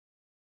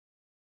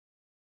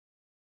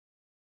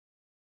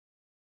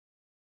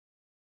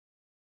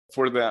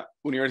For the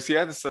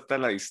Universidad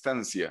Estatal a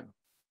Distancia,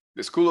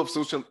 the School of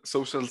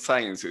Social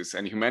Sciences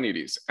and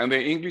Humanities, and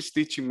the English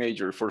teaching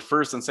major for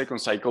first and second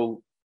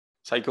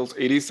cycles,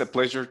 it is a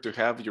pleasure to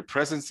have your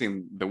presence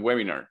in the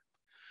webinar,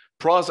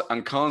 Pros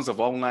and Cons of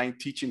Online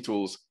Teaching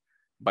Tools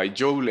by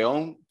Joe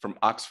Leon from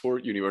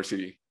Oxford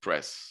University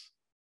Press.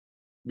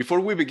 Before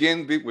we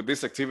begin with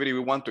this activity, we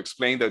want to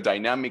explain the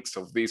dynamics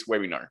of this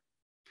webinar.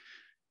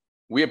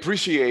 We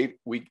appreciate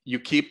you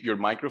keep your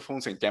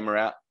microphones and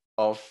camera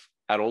off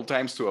at all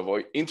times to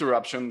avoid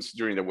interruptions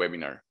during the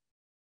webinar.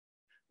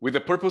 With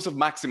the purpose of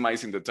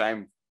maximizing the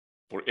time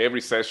for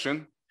every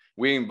session,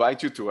 we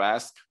invite you to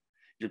ask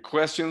your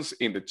questions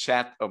in the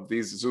chat of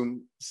this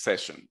Zoom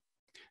session.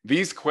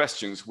 These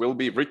questions will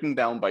be written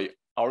down by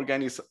our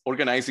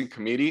organizing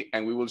committee,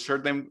 and we will share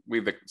them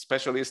with the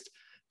specialist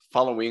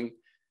following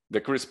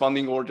the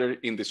corresponding order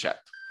in the chat.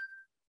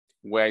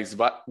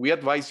 We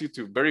advise you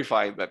to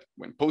verify that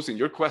when posting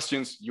your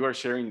questions, you are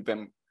sharing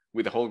them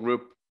with the whole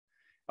group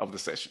of the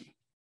session.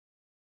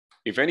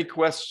 If any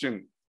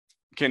question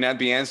cannot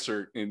be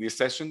answered in this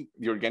session,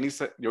 the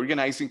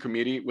organizing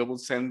committee will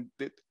send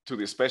it to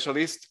the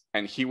specialist,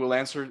 and he will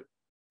answer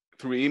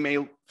through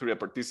email through the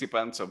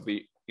participants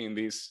in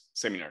this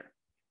seminar.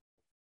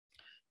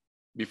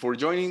 Before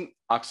joining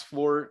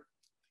Oxford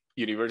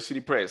University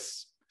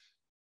Press,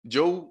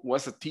 Joe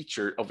was a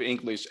teacher of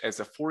English as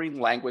a foreign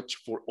language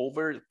for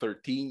over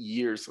 13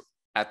 years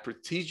at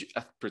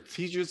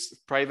prestigious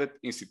private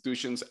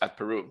institutions at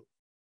Peru.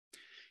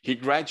 He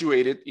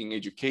graduated in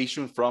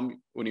education from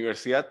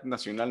Universidad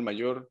Nacional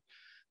Mayor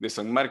de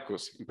San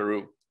Marcos in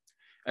Peru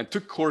and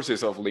took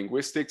courses of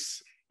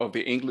linguistics of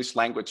the English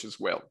language as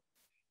well.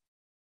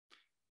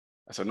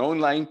 As an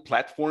online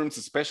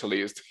platforms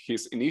specialist,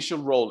 his initial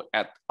role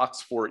at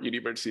Oxford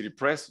University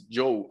Press,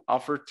 Joe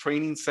offered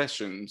training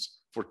sessions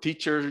for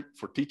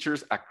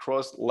teachers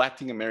across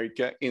Latin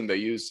America in the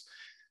use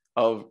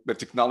of the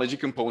technology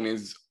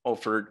components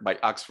offered by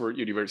Oxford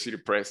University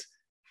Press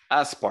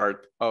as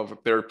part of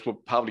their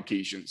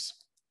publications.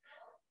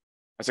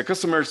 As a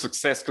customer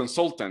success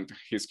consultant,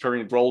 his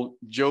current role,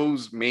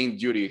 Joe's main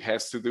duty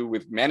has to do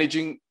with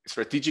managing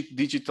strategic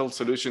digital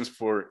solutions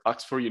for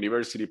Oxford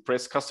University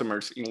Press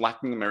customers in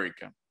Latin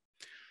America.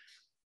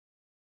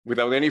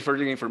 Without any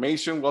further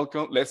information,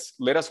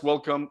 let us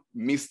welcome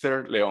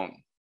Mr. Leon.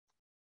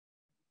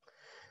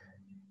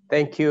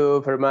 Thank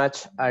you very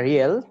much,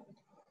 Ariel.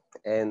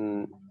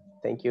 And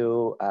thank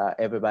you,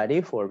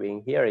 everybody, for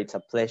being here. It's a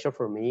pleasure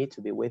for me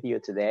to be with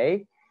you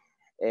today.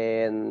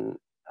 And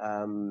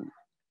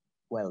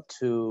well,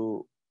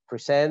 to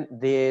present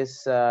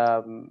this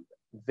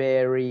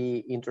very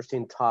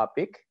interesting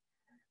topic.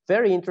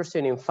 Very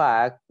interesting, in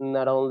fact,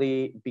 not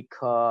only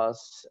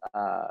because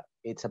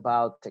it's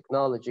about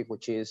technology,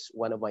 which is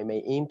one of my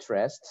main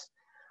interests,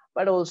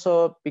 but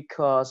also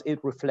because it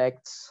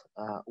reflects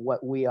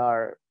what we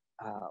are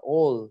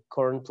all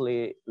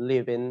currently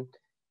living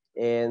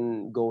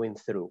and going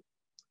through.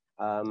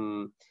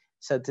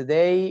 So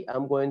today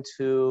I'm going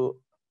to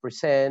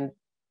present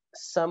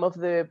some of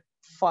the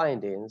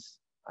findings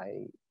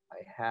I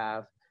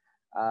have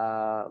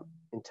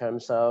in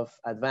terms of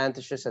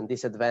advantages and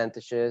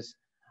disadvantages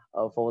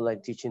of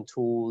online teaching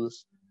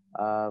tools,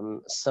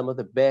 some of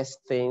the best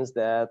things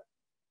that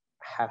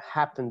have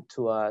happened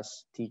to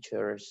us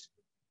teachers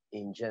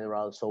in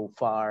general so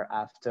far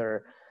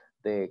after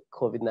the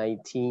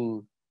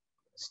COVID-19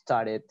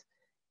 started,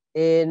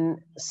 and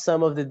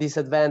some of the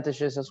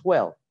disadvantages as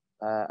well,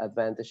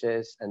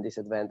 advantages and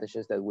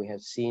disadvantages that we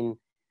have seen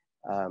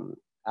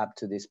up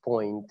to this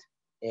point.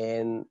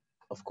 And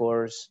of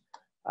course,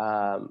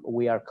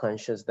 we are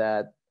conscious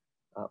that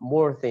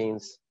more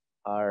things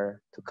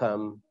are to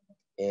come,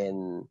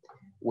 and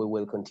we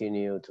will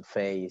continue to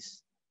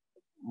face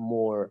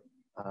more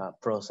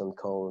pros and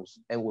cons,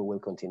 and we will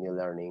continue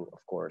learning,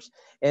 of course.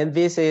 And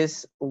this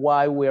is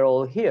why we're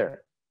all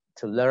here,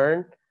 to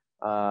learn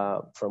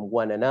from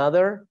one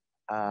another.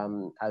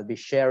 I'll be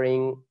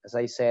sharing, as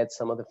I said,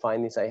 some of the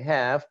findings I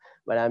have,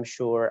 but I'm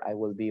sure I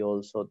will be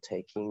also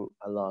taking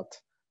a lot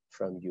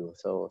from you.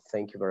 So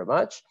thank you very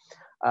much.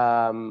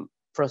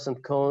 Pros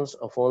and cons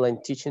of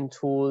online teaching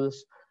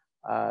tools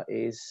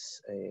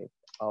is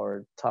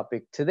our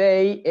topic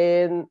today,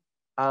 and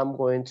I'm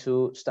going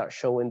to start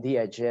showing the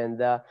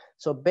agenda.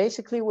 So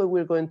basically what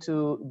we're going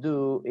to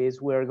do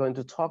is we're going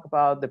to talk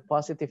about the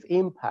positive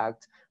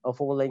impact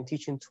of online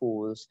teaching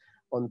tools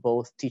on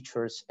both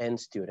teachers and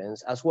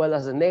students, as well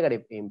as the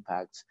negative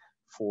impacts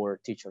for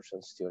teachers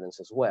and students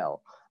as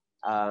well.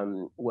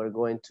 We're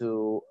going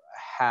to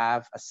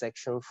have a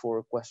section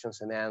for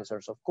questions and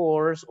answers, of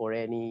course, or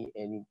any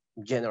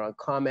general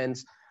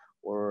comments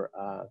or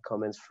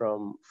comments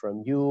from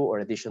you, or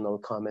additional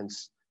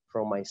comments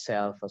from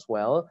myself as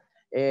well.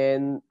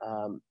 And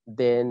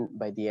then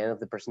by the end of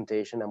the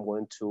presentation, I'm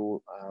going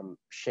to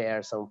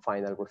share some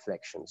final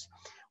reflections.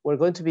 We're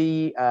going to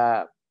be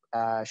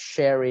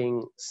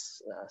sharing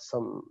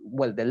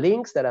the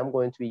links that I'm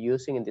going to be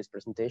using in this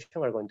presentation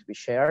are going to be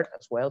shared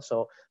as well.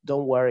 So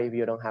don't worry if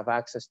you don't have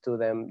access to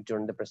them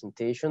during the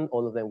presentation.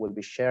 All of them will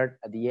be shared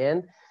at the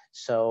end.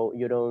 So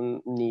you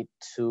don't need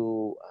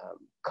to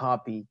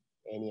copy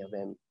any of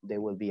them. They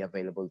will be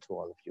available to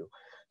all of you.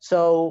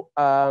 So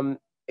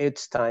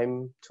it's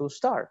time to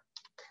start.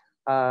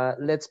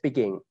 Let's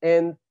begin.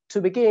 And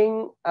to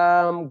begin,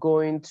 I'm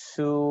going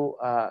to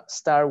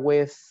start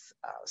with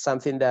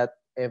something that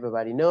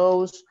everybody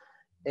knows.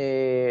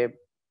 And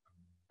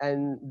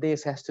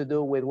this has to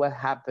do with what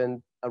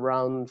happened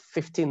around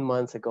 15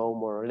 months ago,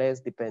 more or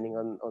less, depending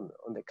on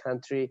the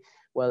country.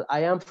 Well, I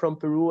am from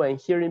Peru, and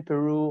here in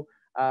Peru,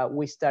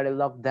 we started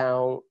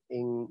lockdown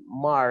in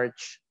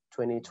March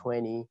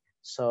 2020.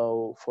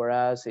 So for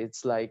us,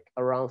 it's like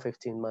around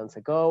 15 months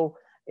ago.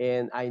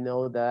 And I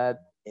know that,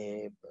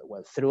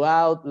 well,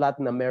 throughout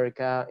Latin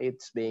America,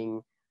 it's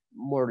been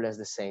more or less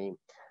the same.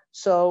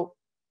 So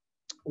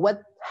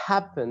what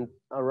happened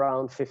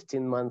around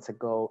 15 months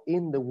ago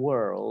in the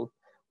world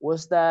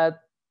was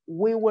that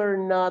we were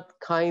not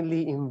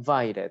kindly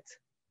invited.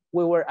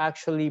 We were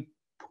actually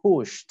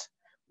pushed.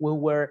 We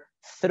were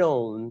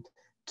thrown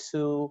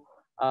to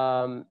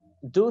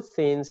do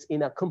things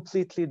in a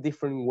completely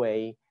different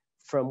way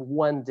from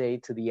one day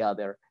to the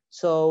other.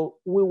 So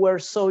we were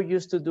so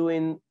used to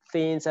doing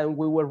things, and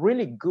we were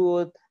really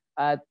good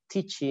at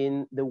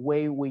teaching the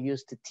way we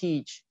used to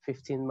teach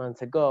 15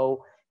 months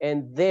ago.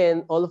 And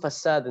then all of a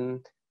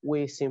sudden,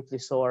 we simply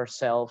saw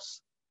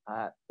ourselves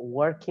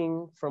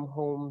working from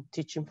home,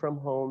 teaching from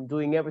home,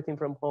 doing everything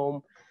from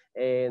home.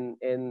 And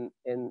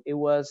it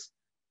was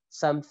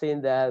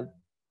something that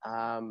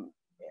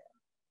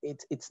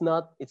it's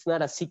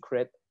not a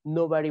secret.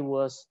 Nobody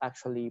was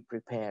actually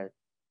prepared,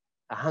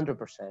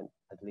 100%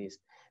 at least.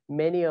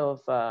 Many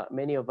of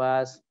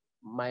us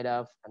might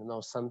have, I don't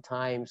know,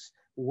 sometimes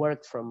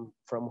worked from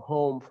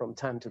home from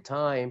time to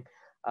time,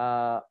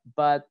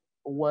 but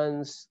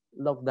once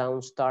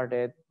lockdown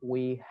started,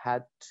 we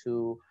had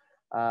to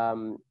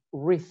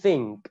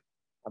rethink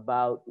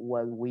about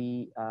what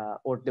we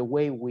or the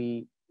way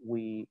we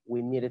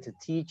needed to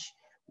teach.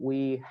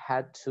 We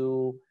had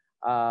to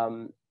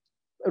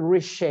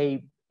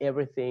reshape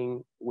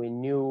everything we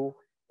knew,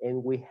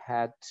 and we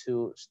had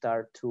to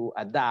start to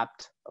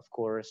adapt, of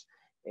course,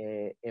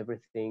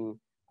 everything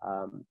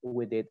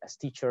we did as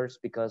teachers,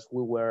 because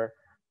we were,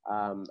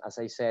 as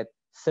I said,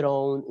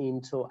 thrown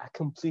into a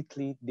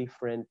completely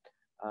different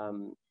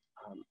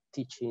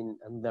teaching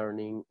and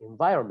learning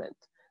environment.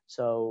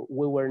 So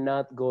we were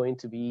not going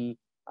to be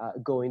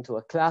going to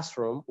a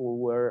classroom. We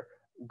were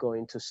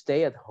going to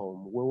stay at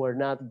home. We were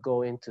not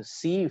going to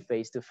see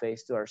face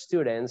to our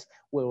students.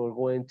 We were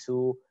going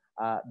to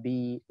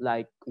be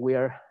like we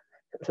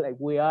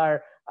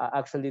are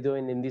actually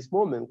doing in this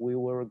moment. We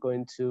were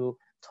going to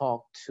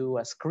talk to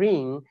a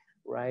screen,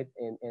 right,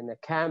 and a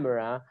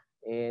camera,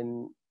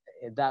 and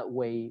that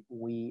way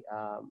we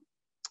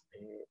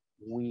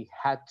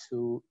had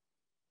to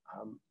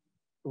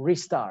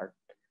restart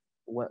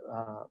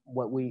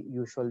what we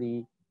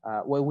usually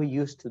what we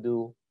used to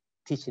do,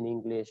 teaching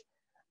English,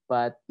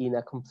 but in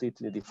a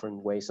completely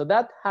different way. So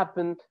that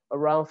happened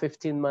around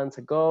 15 months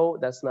ago.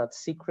 That's not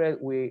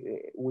secret.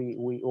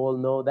 We all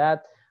know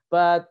that.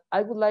 But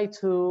I would like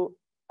to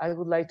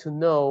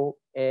know,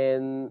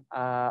 and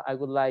I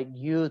would like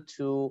you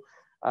to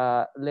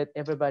let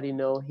everybody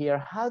know here.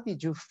 How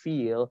did you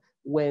feel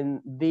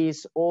when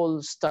this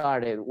all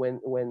started?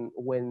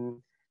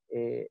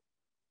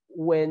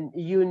 When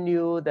you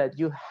knew that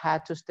you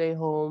had to stay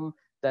home,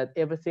 that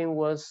everything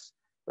was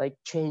like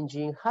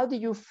changing? How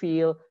did you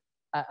feel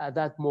at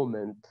that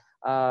moment?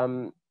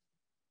 And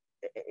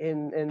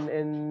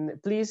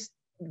please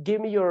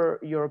give me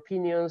your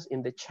opinions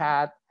in the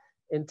chat,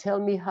 and tell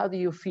me, how do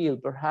you feel?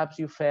 Perhaps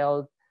you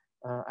felt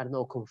I don't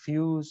know,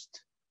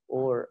 confused,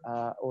 or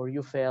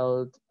you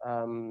felt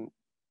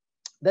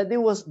that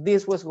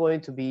this was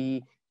going to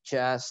be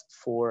just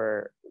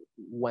for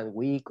 1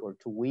 week or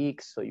 2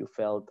 weeks, so you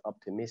felt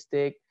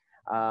optimistic.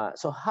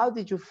 So how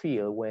did you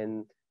feel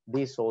when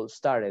this all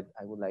started?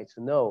 I would like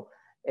to know.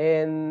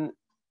 And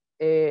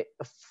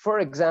for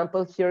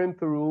example, here in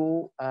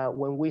Peru,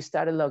 when we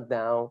started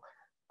lockdown,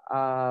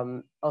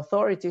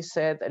 authorities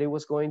said that it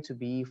was going to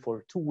be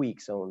for 2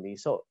 weeks only.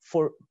 So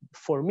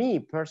for me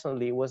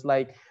personally, it was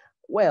like,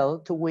 well,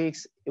 2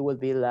 weeks, it would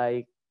be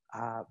like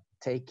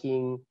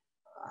taking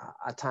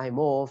a time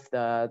off,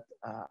 that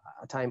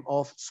a time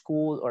off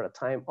school, or a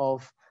time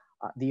off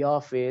the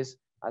office,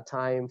 a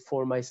time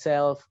for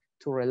myself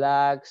to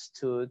relax,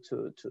 to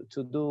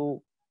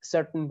do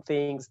certain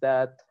things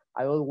that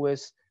I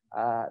always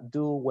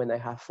do when I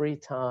have free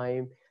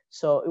time.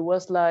 So it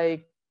was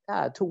like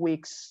 2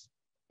 weeks,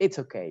 it's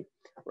okay,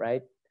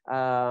 right?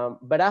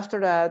 But after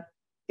that,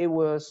 it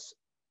was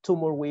 2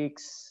 more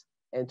weeks,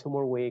 and 2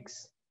 more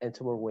weeks, and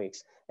 2 more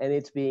weeks, and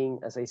it's been,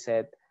 as I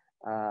said,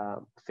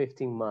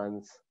 15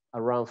 months,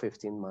 around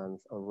 15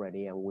 months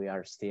already, and we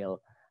are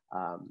still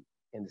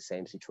in the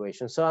same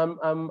situation. So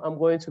I'm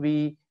going to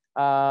be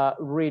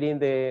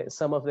reading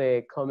some of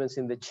the comments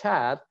in the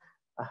chat.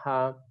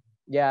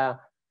 Yeah.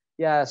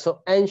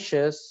 So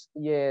anxious,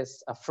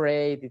 yes.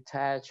 Afraid,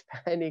 detached,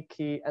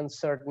 panicky,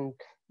 uncertain,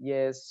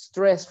 yes.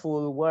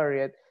 Stressful,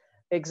 worried.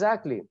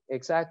 Exactly,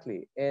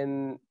 exactly.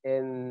 And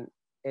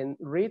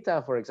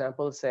Rita, for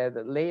example, said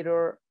that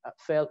later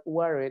felt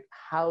worried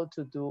how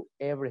to do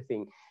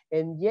everything.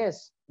 And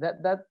yes,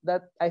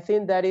 that I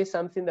think that is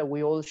something that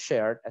we all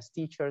shared as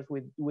teachers.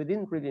 We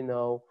didn't really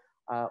know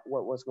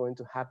what was going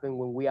to happen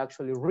when we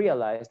actually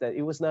realized that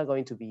it was not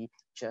going to be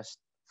just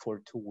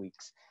for 2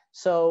 weeks.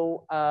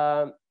 So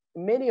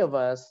many of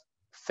us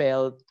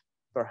felt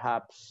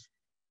perhaps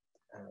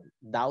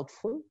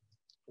doubtful,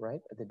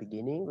 right, at the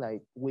beginning.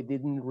 Like we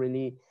didn't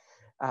really,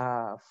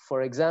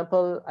 for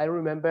example, I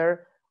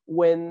remember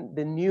when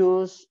the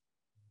news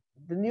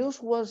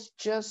was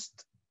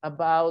just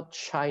about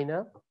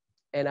China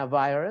and a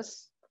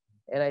virus.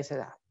 And I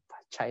said,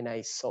 China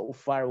is so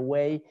far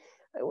away.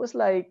 I was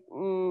like,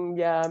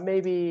 yeah,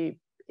 maybe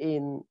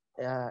in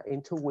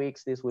 2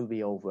 weeks this will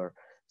be over.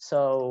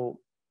 So,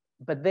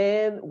 but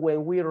then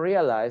when we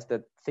realized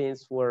that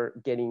things were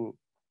getting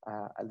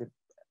a little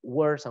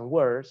worse and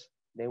worse,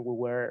 then we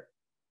were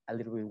a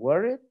little bit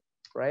worried,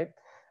 right?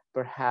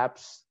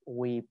 Perhaps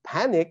we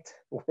panicked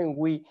when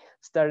we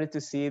started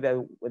to see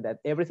that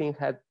everything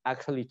had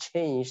actually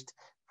changed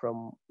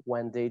from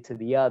one day to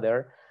the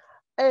other.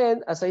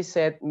 And as I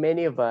said,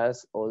 many of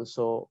us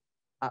also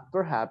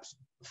perhaps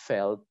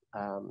felt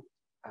a,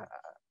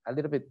 a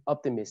little bit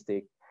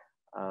optimistic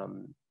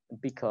um,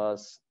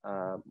 because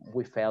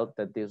we felt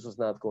that this was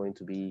not going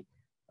to be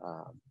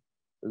um,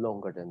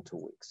 longer than 2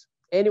 weeks.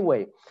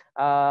 Anyway,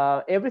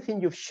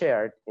 everything you've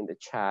shared in the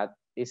chat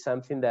is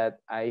something that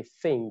I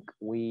think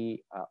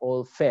we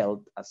all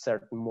felt at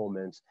certain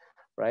moments,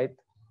 right?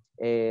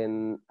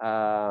 And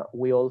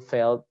we all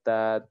felt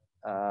that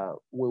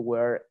we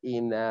were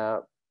in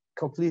a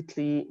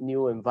completely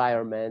new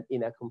environment,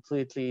 in a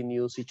completely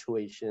new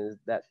situation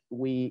that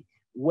we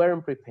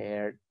weren't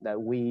prepared, that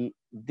we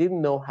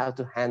didn't know how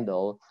to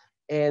handle.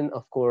 And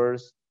of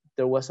course,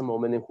 there was a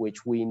moment in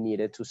which we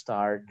needed to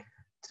start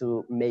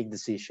to make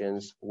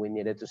decisions. We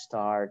needed to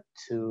start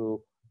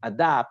to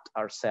adapt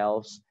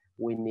ourselves.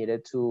 We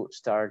needed to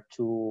start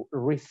to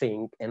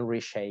rethink and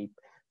reshape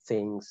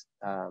things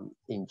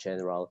in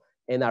general.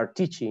 And our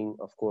teaching,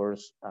 of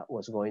course,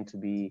 was going to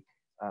be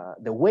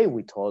the way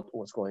we taught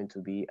was going to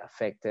be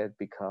affected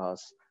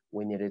because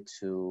we needed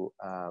to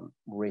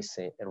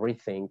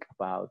rethink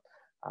about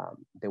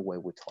the way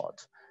we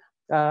taught.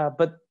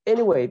 But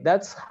anyway,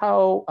 that's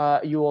how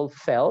you all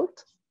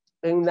felt.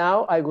 And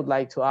now I would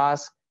like to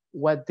ask,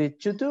 what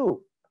did you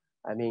do?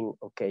 I mean,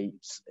 okay,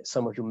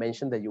 some of you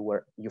mentioned that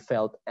you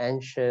felt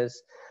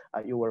anxious,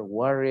 you were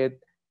worried,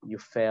 you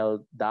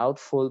felt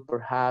doubtful,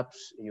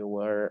 perhaps you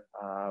were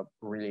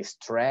really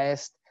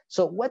stressed.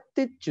 So what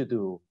did you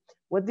do?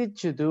 What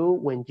did you do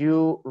when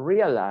you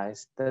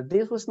realized that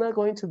this was not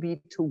going to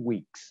be 2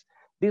 weeks?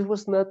 This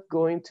was not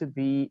going to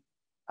be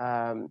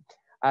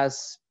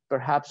as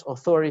perhaps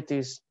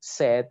authorities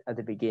said at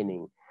the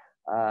beginning.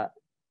 Uh,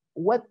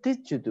 what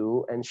did you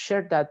do? And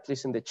share that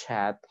please in the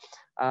chat.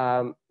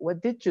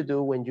 What did you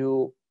do when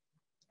you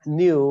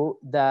knew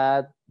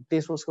that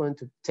this was going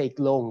to take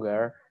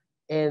longer?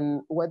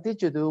 And what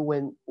did you do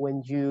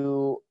when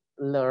you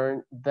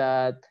learned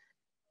that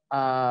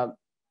uh,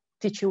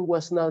 teaching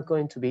was not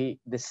going to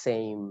be the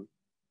same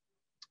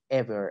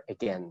ever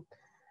again?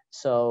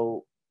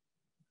 So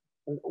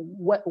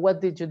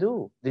what did you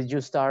do? Did you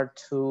start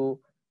to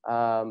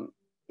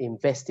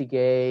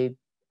investigate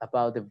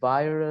about the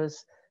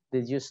virus?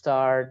 Did you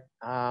start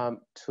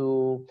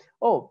to,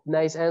 oh,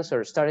 nice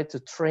answer, started to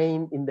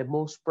train in the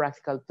most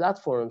practical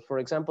platforms, for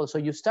example? So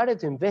you started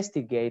to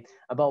investigate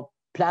about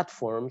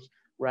platforms,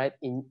 right,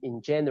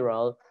 in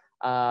general.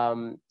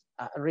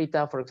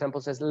 Rita, for example,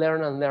 says,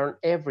 learn and learn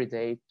every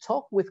day.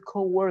 Talk with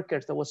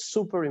coworkers. That was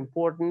super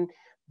important.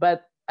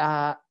 But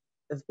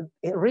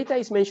Rita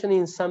is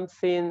mentioning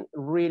something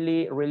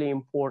really, really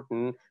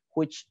important,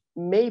 which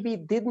maybe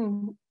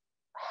didn't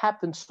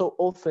happen so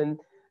often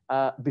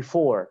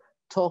before.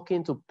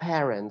 Talking to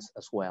parents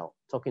as well.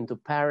 Talking to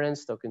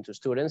parents, talking to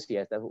students.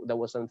 Yes, that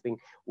was something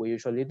we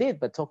usually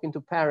did, but talking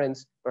to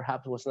parents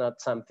perhaps was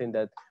not something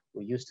that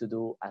we used to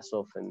do as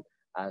often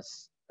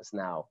as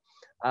now.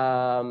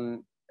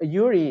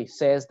 Yuri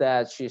says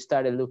that she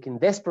started looking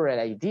desperate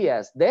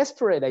ideas.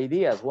 Desperate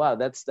ideas. Wow,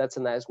 that's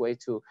a nice way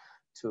to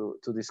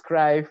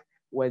describe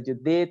what you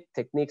did.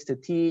 Techniques to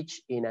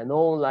teach in an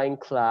online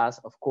class,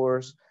 of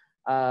course.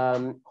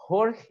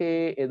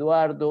 Jorge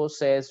Eduardo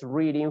says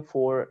reading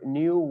for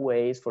new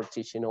ways for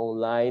teaching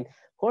online.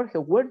 Jorge,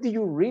 where do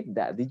you read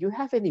that? Did you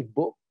have any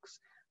books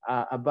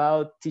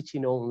about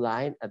teaching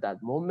online at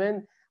that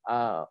moment?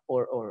 Or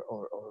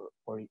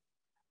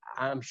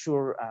I'm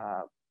sure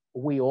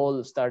we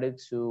all started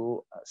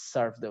to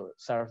surf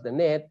the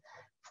net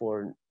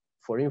for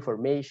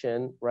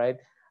information, right?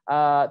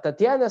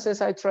 Tatiana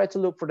says, I try to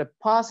look for the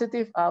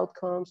positive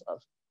outcomes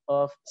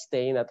of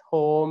staying at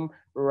home,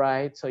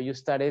 right? So you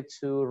started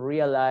to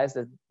realize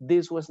that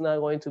this was not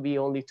going to be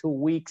only 2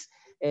 weeks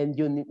and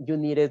you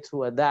needed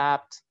to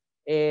adapt.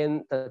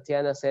 And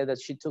Tatiana said that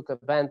she took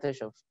advantage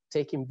of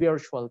taking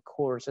virtual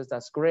courses.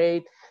 That's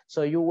great.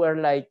 So you were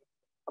like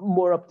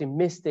more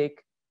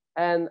optimistic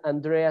And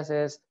Andrea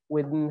says,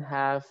 we didn't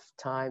have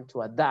time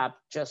to adapt,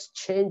 just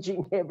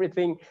changing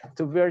everything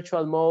to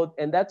virtual mode.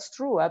 And that's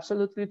true,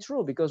 absolutely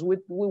true, because we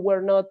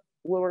were not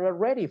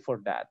ready for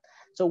that.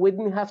 So we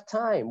didn't have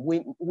time.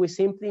 We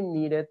simply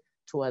needed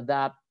to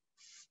adapt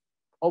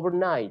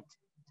overnight.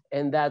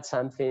 And that's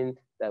something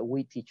that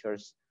we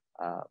teachers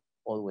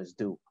always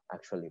do,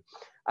 actually.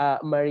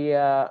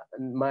 Maria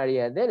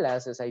Dela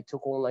says, I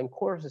took online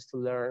courses to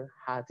learn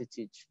how to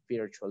teach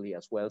virtually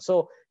as well.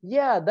 So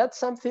yeah, that's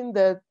something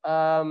that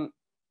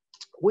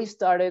we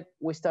started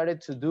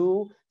to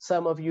do.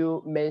 Some of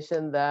you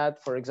mentioned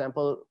that, for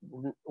example,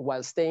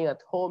 while staying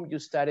at home, you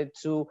started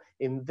to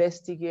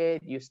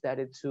investigate, you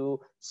started to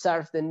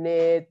surf the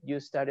net, you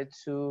started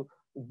to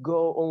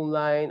go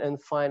online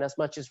and find as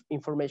much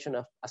information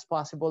as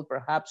possible,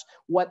 perhaps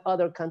what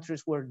other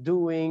countries were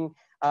doing,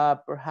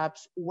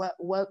 perhaps what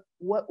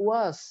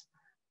was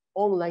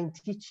online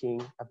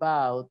teaching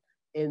about,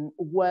 and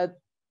what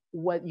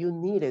you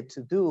needed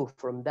to do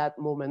from that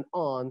moment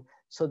on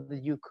so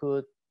that you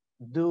could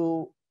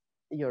do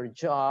your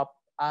job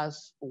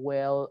as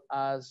well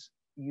as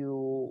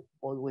you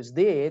always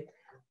did,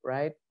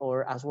 right?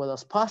 Or as well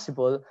as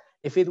possible.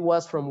 If it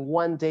was from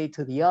one day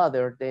to the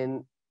other,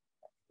 then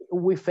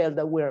we felt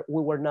that we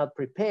were not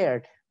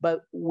prepared,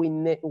 but we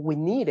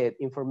needed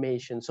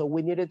information. So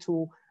we needed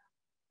to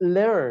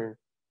learn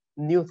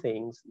new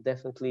things,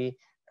 definitely,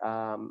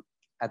 um,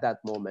 at that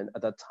moment,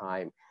 at that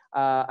time.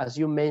 As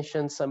you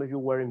mentioned, some of you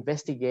were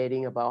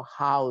investigating about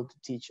how to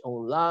teach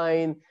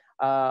online.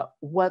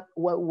 What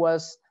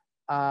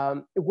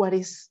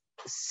is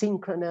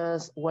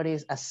synchronous, what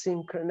is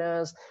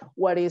asynchronous,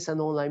 what is an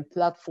online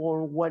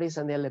platform, what is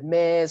an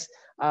LMS,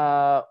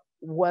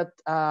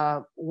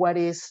 what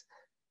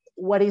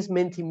is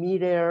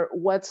Mentimeter,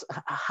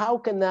 how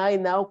can I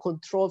now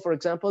control, for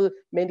example,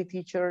 many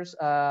teachers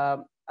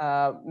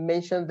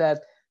mentioned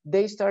that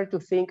they start to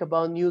think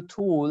about new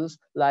tools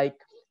like,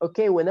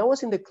 okay, when I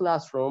was in the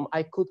classroom,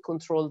 I could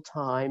control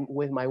time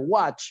with my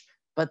watch,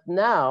 but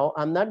now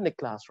I'm not in the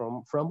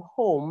classroom, from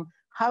home,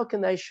 how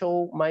can I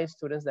show my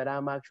students that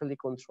I'm actually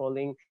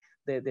controlling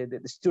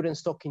the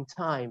students' talking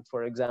time,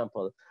 for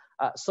example?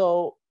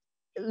 So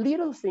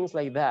little things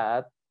like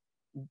that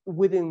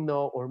we didn't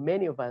know, or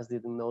many of us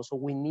didn't know. So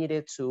we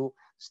needed to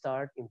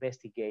start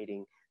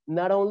investigating,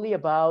 not only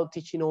about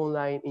teaching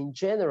online in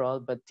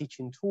general, but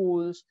teaching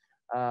tools,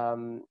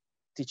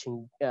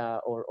 teaching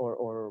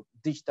or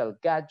digital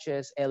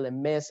gadgets,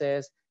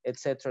 LMSs,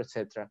 etc.,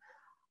 etc.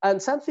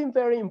 And something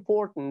very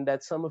important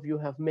that some of you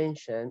have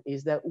mentioned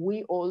is that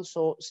we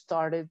also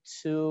started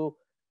to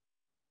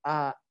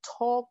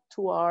talk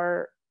to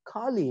our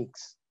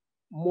colleagues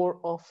more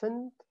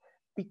often,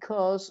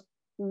 because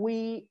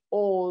we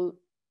all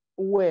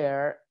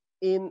were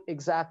in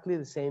exactly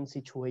the same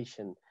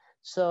situation.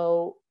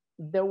 So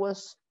there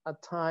was a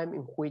time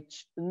in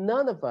which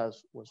none of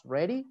us was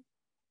ready,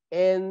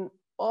 and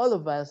all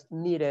of us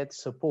needed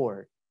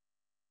support,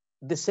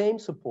 the same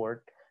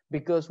support,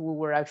 because we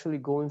were actually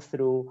going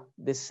through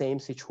the same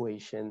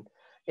situation.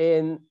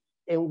 And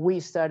we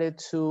started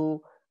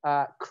to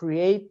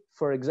create,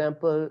 for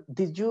example,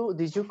 did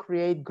you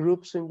create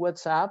groups in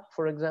WhatsApp,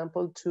 for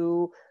example,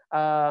 to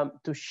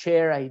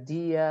share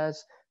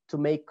ideas, to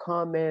make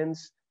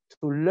comments,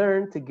 to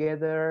learn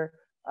together?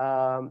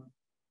 um,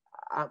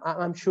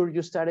 I'm sure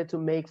you started to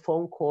make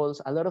phone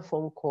calls, a lot of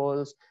phone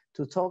calls,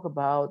 to talk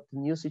about the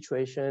new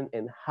situation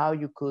and how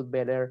you could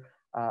better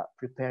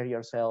prepare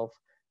yourself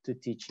to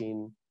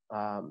teaching,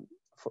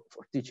 for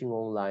teaching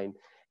online.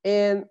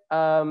 And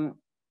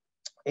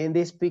in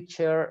this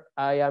picture,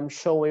 I am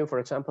showing, for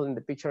example, in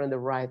the picture on the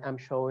right, I'm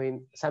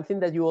showing something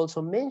that you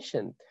also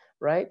mentioned,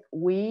 right?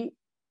 We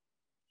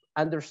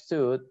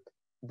understood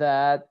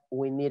that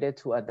we needed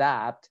to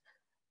adapt,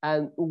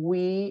 and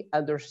we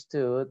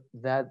understood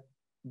that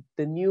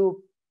the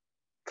new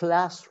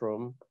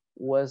classroom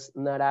was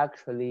not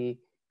actually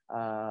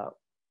uh,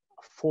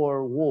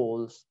 four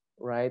walls,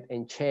 right,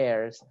 and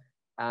chairs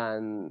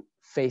and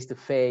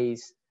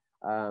face-to-face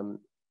um,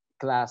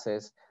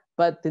 classes,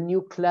 but the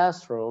new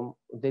classroom,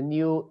 the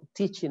new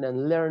teaching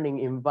and learning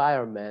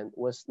environment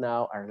was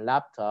now our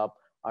laptop,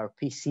 our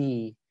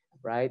PC,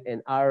 right,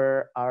 and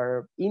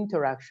our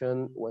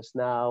interaction was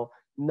now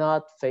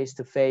not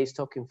face-to-face,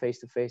 talking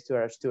face-to-face to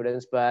our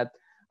students, but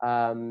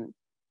um,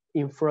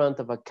 in front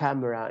of a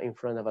camera, in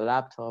front of a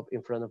laptop,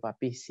 in front of a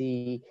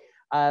PC.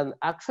 And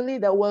actually,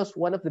 that was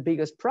one of the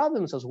biggest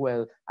problems as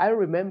well. I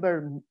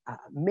remember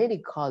many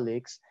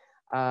colleagues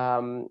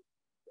um,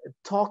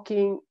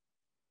 talking,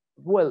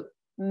 well,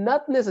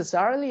 not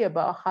necessarily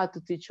about how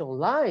to teach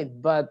online,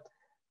 but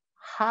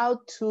how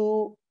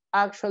to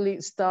actually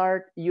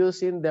start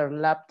using their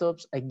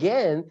laptops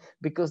again,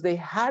 because they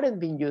hadn't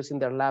been using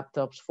their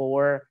laptops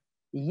for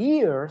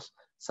years.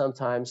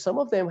 Sometimes some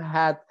of them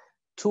had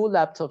two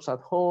laptops at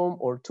home,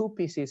 or two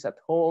PCs at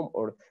home,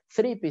 or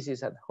three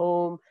PCs at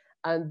home,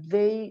 and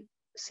they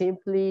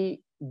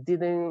simply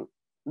didn't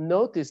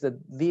notice that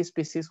these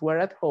PCs were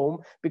at home,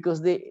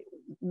 because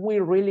we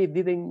really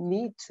didn't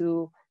need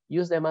to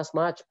use them as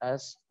much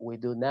as we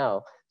do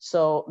now.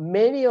 So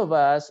many of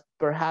us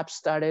perhaps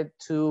started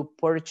to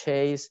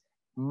purchase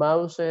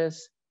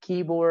mouses,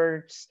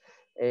 keyboards,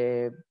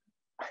 uh,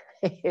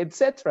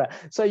 etc.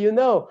 So, you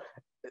know,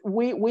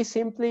 we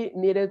simply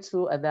needed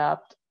to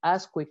adapt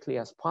as quickly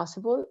as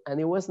possible.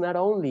 And it was not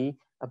only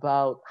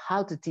about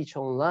how to teach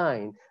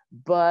online,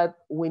 but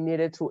we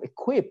needed to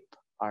equip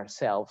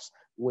ourselves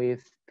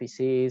with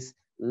PCs,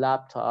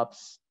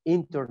 laptops,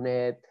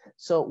 internet.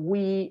 So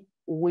we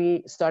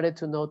started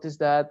to notice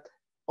that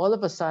all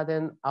of a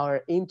sudden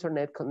our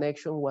internet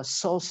connection was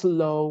so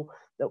slow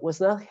that was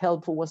not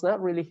helpful, was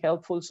not really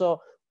helpful.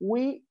 So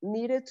we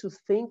needed to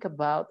think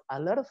about a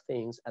lot of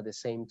things at the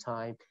same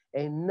time,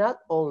 and not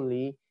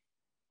only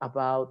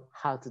about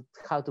how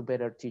to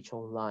better teach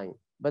online,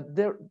 but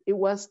there it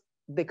was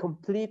the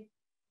complete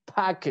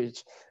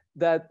package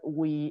that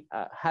we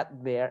had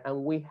there,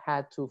 and we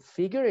had to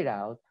figure it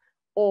out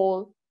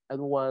all at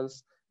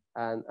once,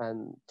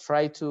 and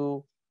try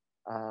to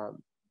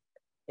um,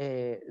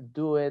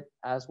 do it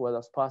as well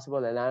as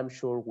possible. And I'm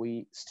sure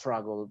we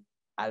struggled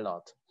a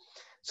lot.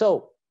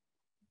 So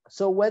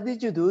so what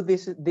did you do?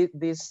 This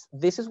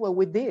is what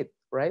we did,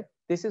 right?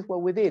 This is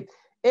what we did.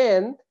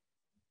 And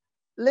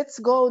let's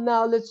go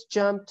now, let's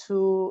jump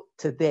to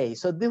today.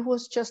 So this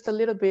was just a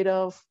little bit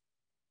of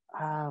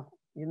uh,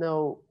 you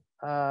know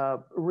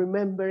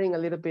remembering a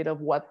little bit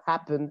of what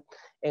happened,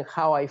 and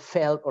how I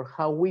felt, or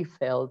how we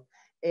felt,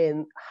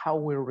 and how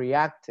we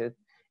reacted,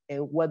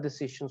 and what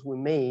decisions we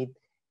made,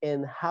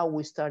 and how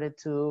we started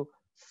to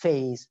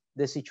face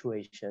the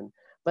situation.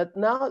 But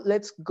now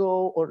let's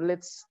go, or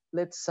let's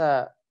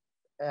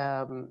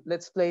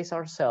place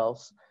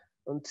ourselves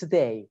on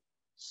today.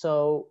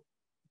 So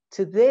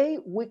today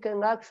we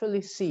can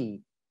actually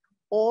see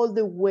all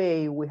the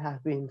way we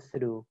have been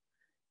through,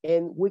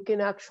 and we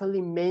can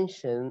actually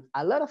mention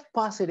a lot of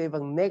positive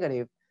and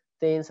negative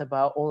things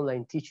about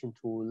online teaching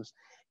tools.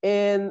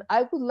 And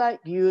I would like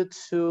you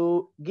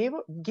to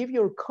give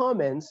your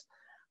comments,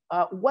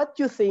 what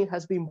you think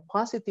has been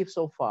positive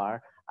so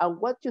far, and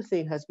what you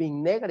think has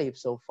been negative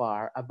so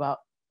far about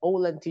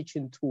online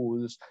teaching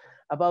tools,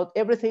 about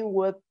everything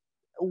what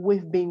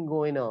we've been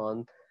going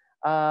on.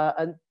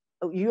 And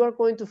you are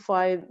going to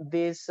find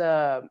this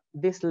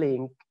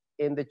link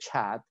in the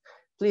chat.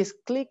 Please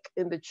click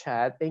in the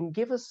chat and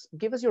give us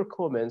your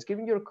comments,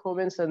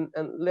 and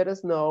let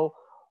us know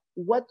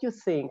what you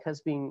think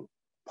has been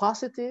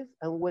positive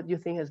and what you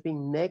think has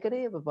been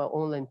negative about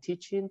online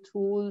teaching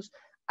tools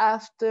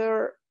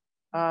after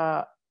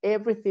uh,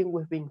 everything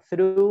we've been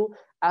through,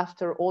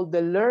 after all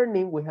the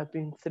learning we have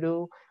been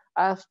through,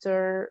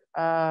 after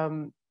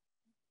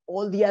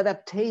all the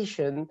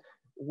adaptation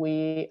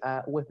we've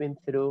been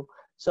through.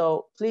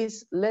 So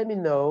please let me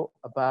know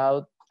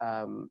about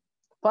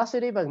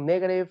positive and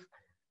negative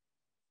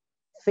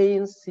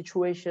things,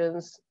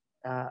 situations,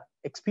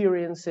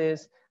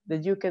 experiences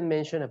that you can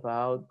mention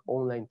about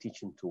online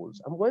teaching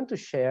tools. I'm going to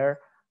share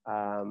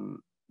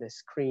the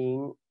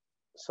screen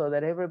so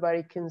that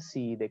everybody can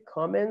see the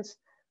comments.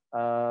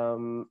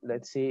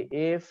 Let's see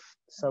if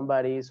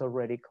somebody is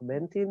already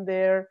commenting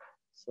there.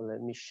 So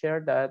let me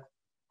share that.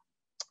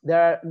 There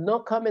are no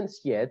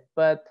comments yet,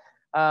 but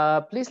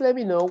please let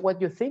me know what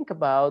you think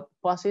about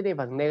positive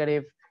and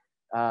negative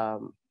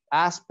um,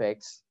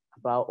 aspects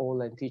about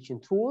online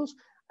teaching tools.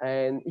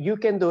 And you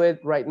can do it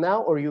right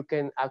now, or you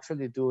can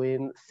actually do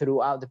it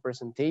throughout the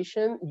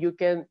presentation. You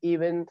can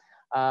even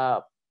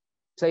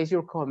place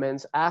your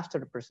comments after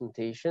the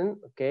presentation,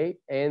 okay?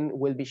 And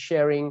we'll be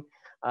sharing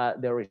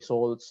the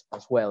results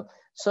as well.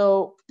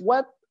 So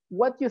what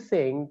do you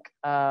think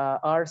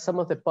are some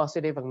of the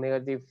positive and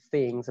negative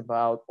things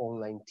about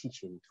online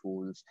teaching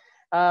tools?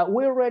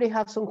 We already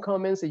have some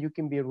comments that you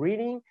can be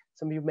reading.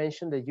 Some of you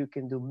mentioned that you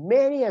can do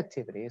many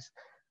activities.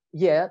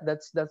 Yeah,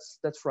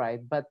 that's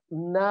right, but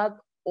not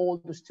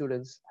all the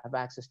students have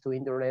access to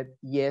internet.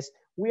 Yes,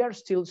 we are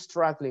still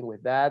struggling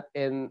with that.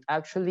 And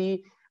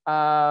actually,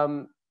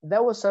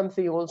 that was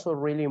something also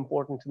really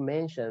important to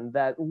mention,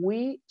 that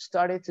we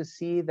started to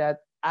see that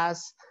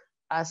as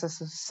a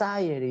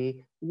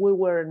society, we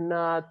were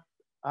not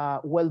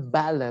well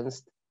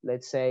balanced,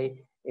 let's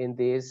say, in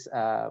this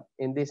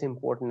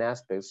important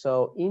aspect.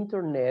 So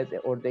internet,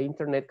 or the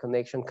internet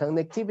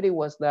connectivity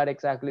was not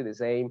exactly the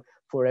same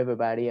for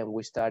everybody, and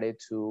we started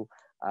to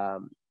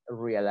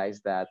realize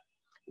that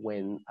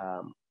when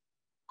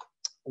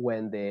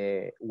when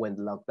the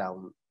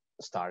lockdown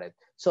started.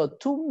 So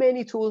too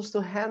many tools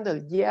to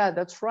handle. Yeah,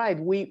 that's right.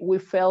 We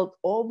felt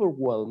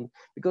overwhelmed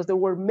because there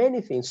were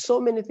many things, so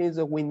many things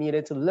that we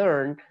needed to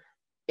learn,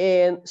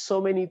 and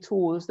so many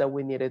tools that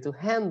we needed to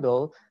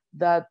handle,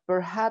 that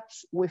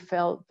perhaps we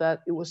felt that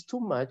it was too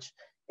much,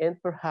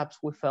 and perhaps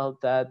we felt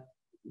that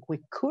we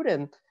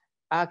couldn't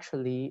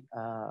actually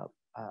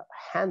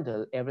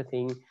handle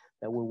everything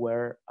that we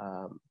were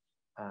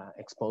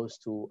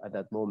exposed to at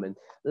that moment.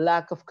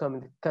 Lack of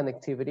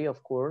connectivity,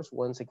 of course,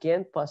 once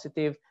again,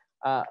 positive,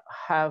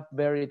 have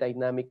very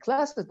dynamic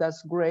classes.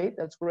 That's great.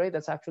 That's great.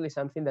 That's actually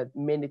something that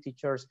many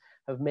teachers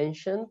have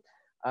mentioned.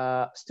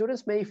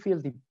 Students may feel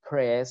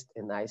depressed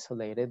and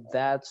isolated.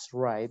 That's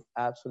right,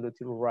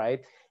 absolutely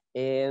right.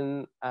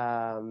 and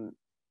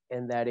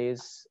that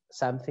is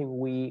something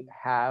we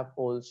have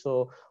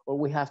also, or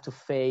we have to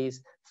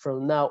face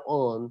from now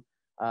on.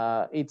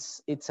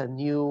 It's a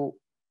new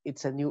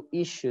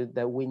issue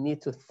that we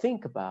need to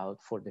think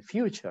about for the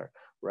future,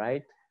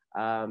 right?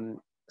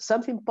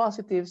 Something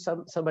positive,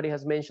 somebody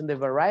has mentioned the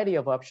variety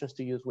of options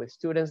to use with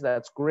students.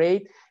 That's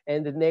great.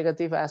 And the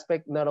negative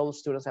aspect, not all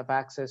students have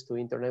access to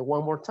internet.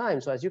 One more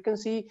time, so as you can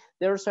see,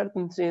 there are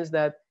certain things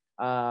that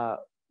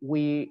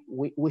we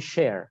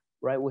share,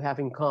 right? We have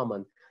in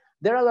common.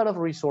 There are a lot of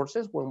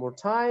resources, one more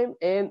time,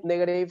 and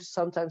negative,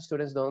 sometimes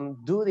students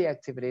don't do the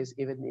activities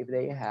even if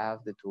they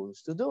have the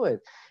tools to do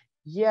it.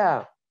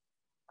 Yeah,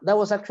 that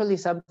was actually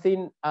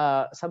something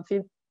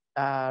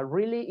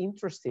really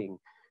interesting,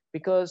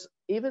 because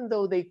even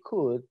though they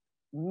could,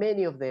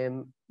 many of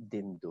them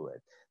didn't do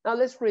it. Now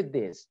let's read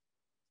this.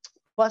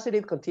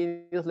 Positive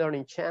continuous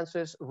learning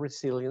chances,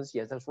 resilience.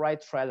 Yes, that's right.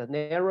 Trial and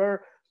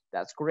error.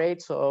 That's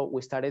great. So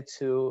we started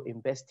to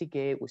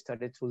investigate, we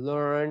started to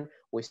learn,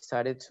 we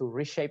started to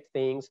reshape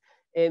things,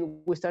 and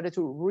we started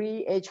to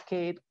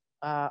re-educate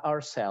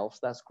ourselves.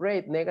 That's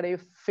great.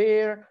 Negative,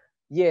 fear.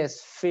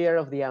 Yes, fear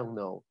of the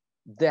unknown.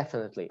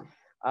 Definitely.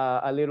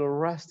 A little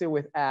rusty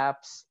with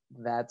apps.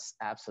 That's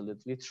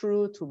absolutely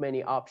true. Too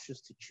many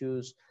options to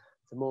choose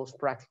the most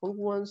practical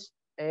ones,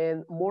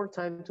 and more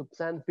time to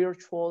plan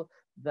virtual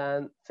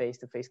than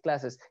face-to-face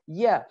classes.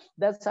 Yeah,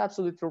 that's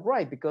absolutely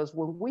right, because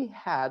when we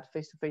had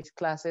face-to-face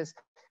classes,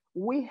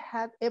 we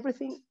had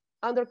everything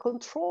under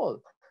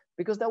control,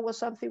 because that was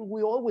something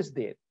we always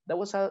did. That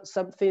was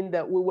something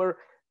that we were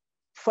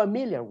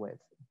familiar with.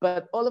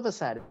 But all of a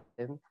sudden,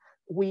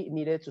 we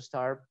needed to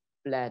start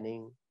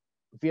planning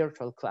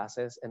virtual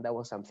classes, and that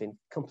was something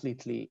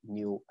completely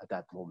new at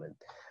that moment.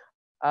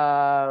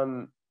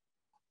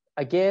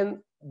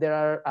 Again,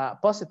 there are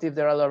positive,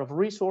 there are a lot of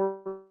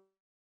resources.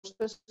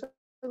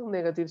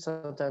 Negative,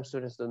 sometimes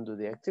students don't do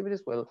the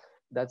activities. Well,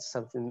 that's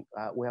something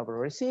we have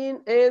already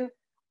seen. And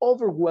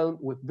overwhelmed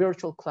with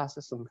virtual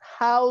classes and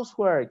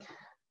housework.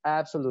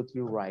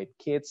 Absolutely right.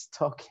 Kids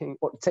talking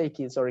or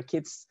taking, sorry,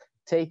 kids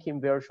taking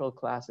virtual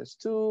classes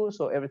too.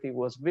 So everything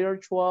was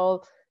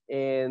virtual.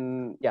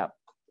 And yeah,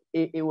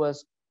 it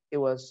was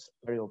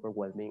very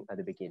overwhelming at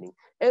the beginning.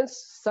 And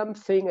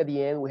something at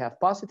the end, we have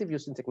positive,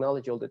 using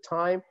technology all the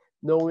time,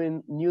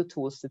 knowing new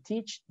tools to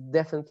teach.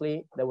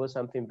 Definitely, that was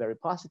something very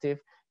positive.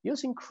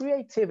 Using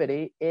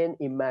creativity and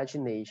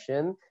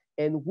imagination.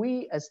 And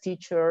we as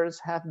teachers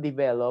have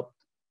developed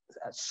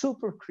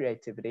super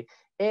creativity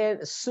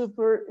and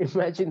super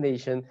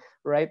imagination,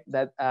 right?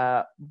 That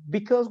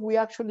because we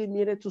actually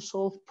needed to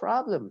solve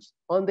problems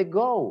on the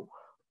go.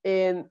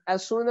 And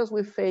as soon as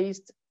we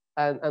faced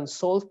and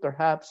solved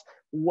perhaps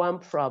one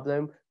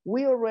problem,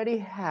 we already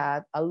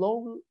had a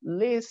long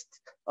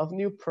list of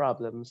new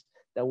problems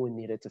that we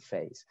needed to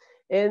face.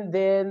 And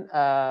then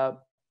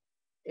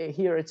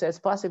here it says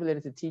possibility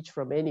to teach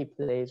from any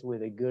place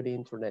with a good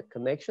internet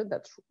connection.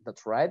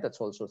 That's right. That's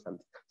also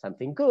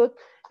something good.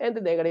 And the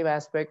negative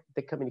aspect,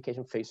 the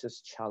communication faces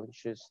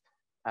challenges.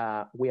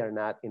 We are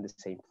not in the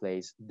same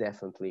place,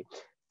 definitely.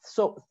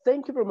 So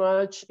thank you very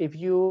much. If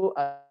you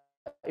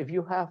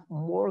have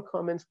more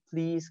comments,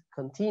 please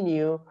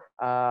continue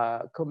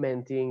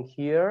commenting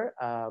here.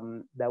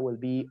 That will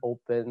be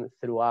open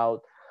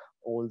throughout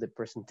all the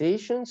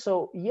presentation.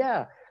 So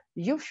yeah,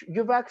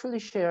 you've actually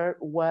shared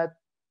what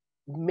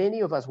many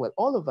of us, well,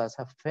 all of us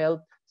have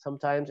felt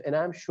sometimes, and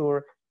I'm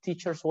sure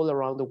teachers all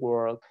around the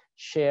world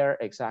share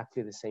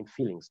exactly the same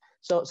feelings.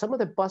 So some of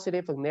the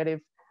positive and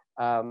negative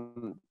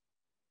um,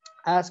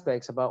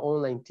 aspects about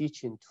online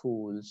teaching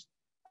tools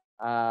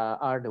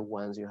are the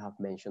ones you have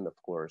mentioned, of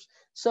course.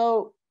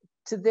 So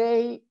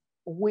today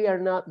we are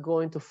not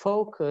going to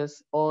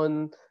focus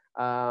um,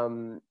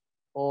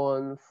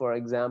 for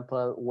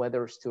example,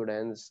 whether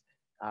students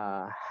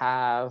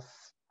have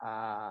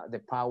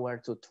the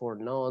power to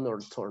turn on or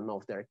turn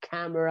off their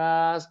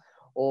cameras,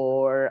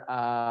 or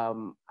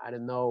I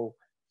don't know,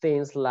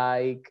 things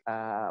like,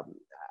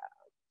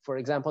 for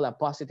example, a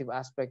positive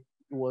aspect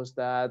was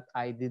that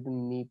I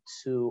didn't need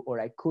to, or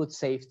I could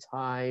save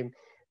time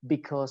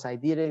because I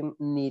didn't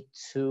need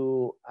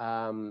to,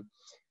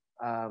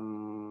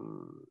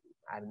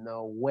 I don't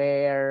know,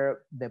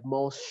 wear the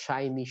most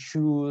shiny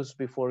shoes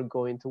before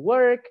going to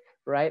work,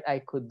 right? I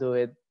could do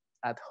it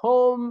at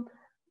home.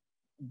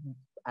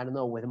 I don't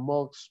know, with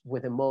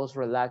the most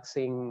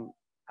relaxing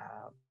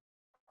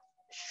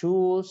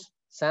shoes,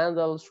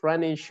 sandals,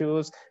 running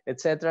shoes,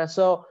 etc.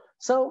 So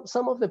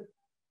some of the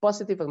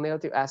positive and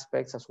negative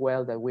aspects as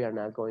well that we are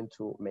not going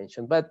to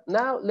mention. But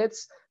now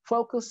let's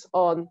focus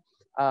on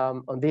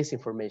this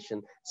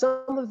information.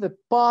 Some of the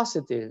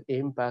positive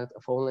impact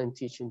of online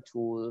teaching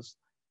tools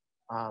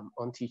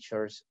on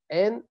teachers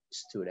and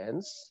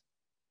students,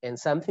 and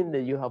something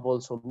that you have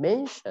also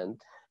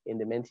mentioned in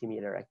the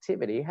Mentimeter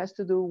activity, has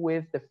to do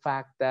with the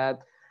fact that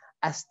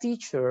as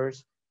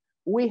teachers,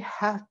 we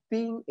have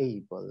been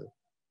able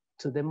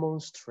to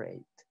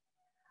demonstrate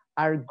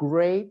our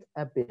great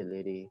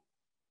ability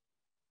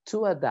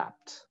to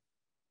adapt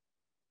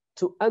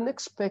to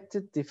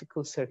unexpected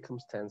difficult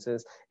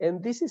circumstances.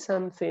 And this is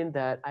something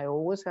that I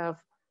always have,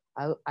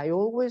 I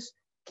always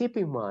keep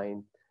in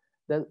mind,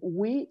 that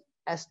we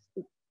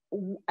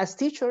as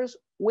teachers,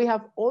 we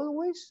have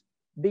always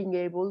been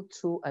able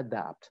to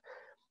adapt.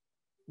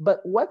 But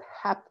what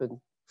happened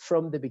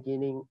from the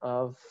beginning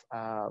of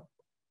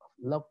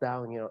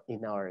lockdown,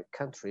 in our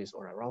countries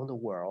or around the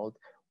world,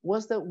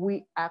 was that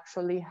we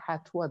actually had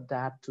to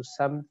adapt to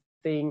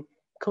something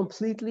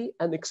completely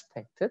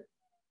unexpected,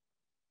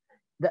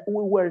 that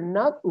we were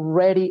not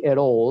ready at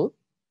all.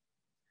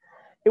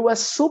 It was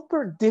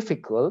super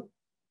difficult,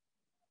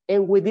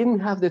 and we didn't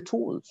have the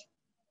tools.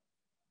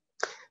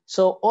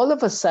 So all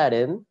of a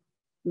sudden,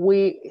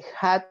 we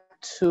had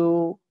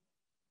to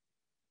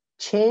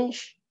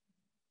change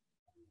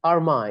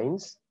our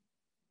minds,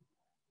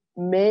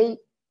 make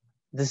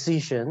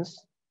decisions,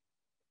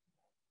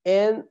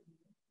 and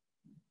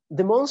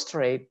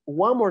demonstrate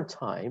one more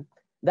time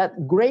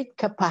that great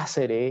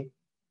capacity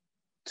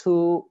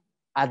to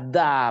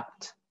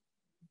adapt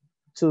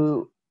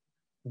to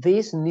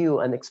this new,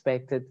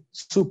 unexpected,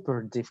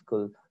 super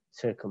difficult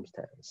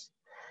circumstance.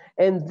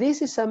 And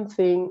this is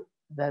something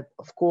that,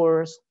 of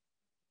course,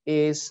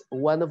 is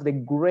one of the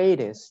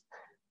greatest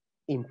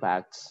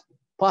impacts,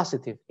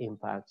 positive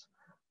impacts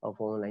of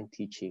online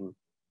teaching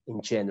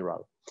in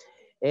general.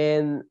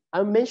 And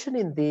I'm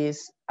mentioning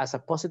this as a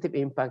positive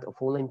impact of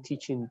online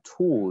teaching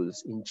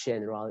tools in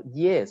general.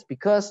 Yes,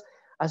 because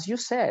as you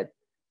said,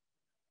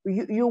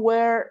 you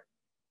were,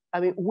 I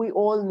mean, we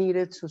all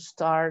needed to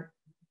start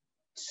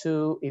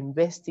to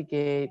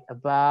investigate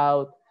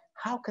about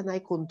how can I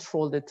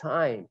control the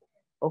time?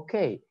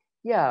 Okay,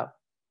 yeah,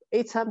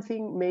 it's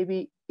something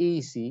maybe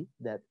easy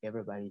that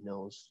everybody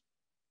knows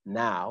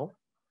now,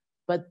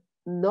 but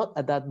not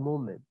at that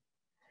moment.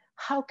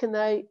 How can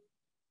I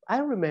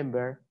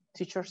remember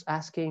teachers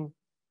asking,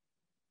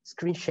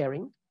 screen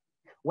sharing?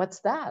 What's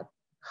that?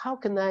 How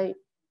can I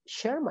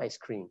share my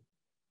screen?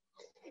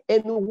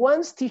 And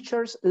once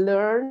teachers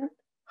learn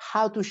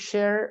how to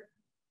share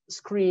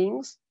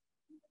screens,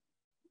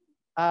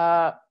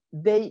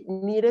 they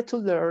needed to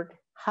learn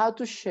how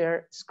to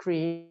share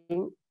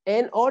screen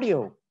and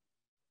audio,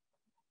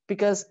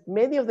 because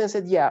many of them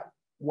said, yeah,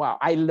 wow,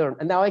 I learned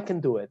and now I can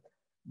do it.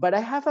 But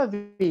I have a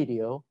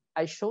video,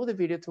 I show the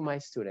video to my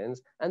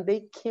students, and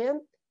they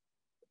can't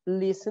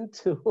listen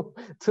to,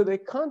 to the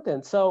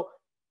content. So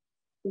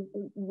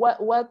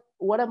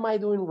what am I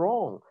doing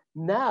wrong?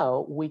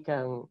 Now we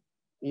can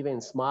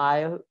even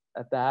smile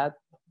at that,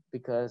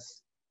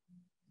 because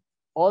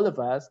all of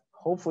us,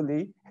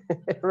 hopefully,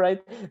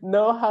 right,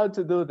 know how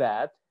to do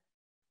that.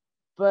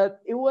 But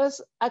it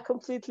was a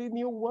completely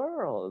new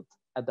world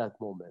at that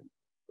moment,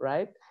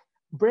 right?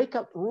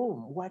 Breakout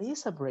room. What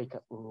is a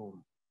breakout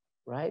room,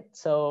 right?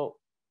 So,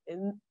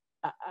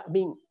 I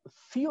mean,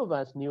 few of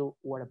us knew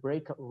what a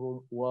breakout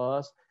room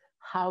was.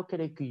 How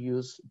can I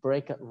use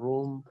breakout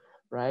room,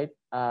 right?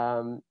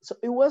 So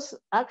it was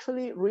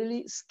actually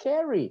really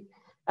scary,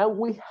 and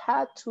we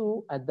had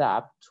to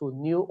adapt to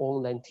new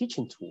online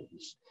teaching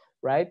tools,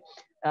 right?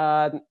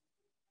 Um,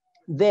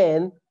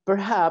 then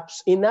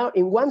perhaps in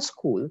one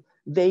school,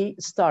 they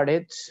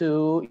started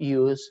to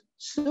use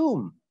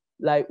Zoom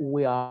like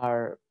we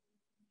are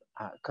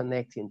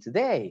connecting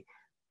today.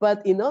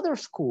 But in other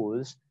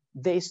schools,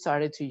 they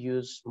started to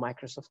use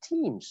Microsoft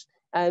Teams.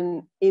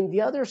 And in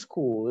the other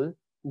school,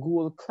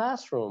 Google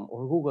Classroom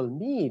or Google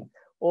Meet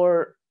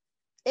or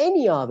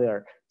any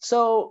other.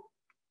 So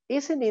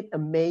isn't it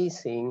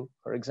amazing,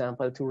 for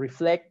example, to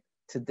reflect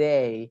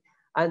today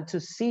and to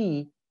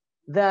see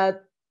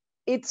that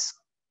it's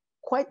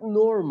quite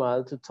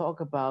normal to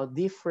talk about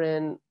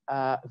different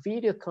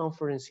video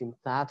conferencing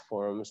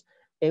platforms,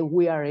 and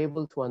we are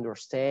able to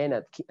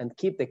understand and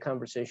keep the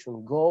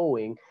conversation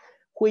going,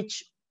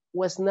 which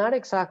was not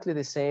exactly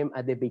the same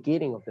at the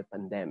beginning of the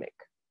pandemic,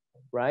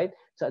 right?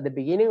 So at the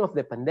beginning of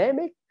the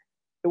pandemic,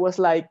 it was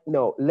like,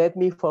 no, let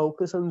me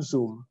focus on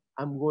Zoom.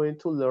 I'm going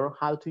to learn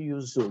how to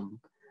use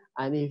Zoom.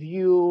 And if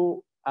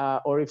you,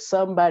 or if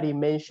somebody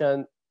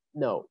mentioned,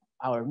 no,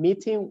 our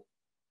meeting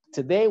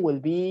today will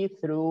be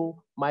through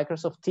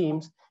Microsoft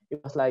Teams, it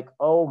was like,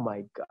 oh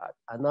my God,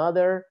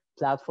 another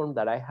platform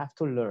that I have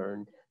to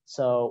learn.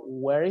 So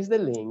where is the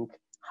link?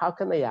 How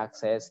can I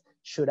access?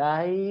 Should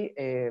I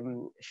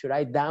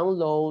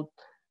download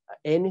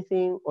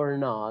anything or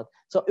not?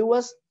 So it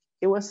was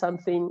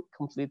something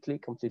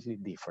completely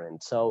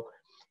different.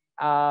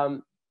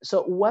 Um,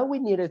 so what we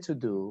needed to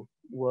do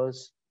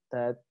was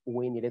that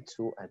we needed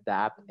to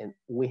adapt, and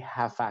we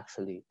have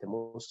actually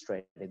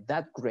demonstrated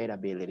that great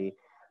ability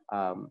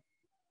um,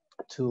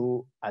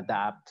 to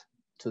adapt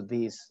to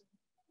this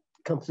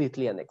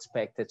completely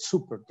unexpected,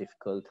 super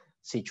difficult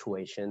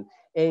situation.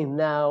 And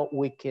now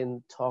we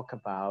can talk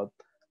about,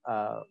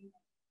 uh,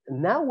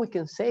 now we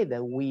can say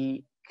that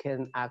we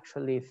can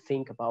actually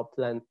think about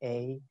plan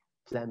A,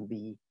 plan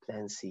B,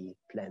 plan C,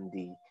 plan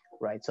D,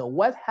 right? So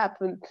what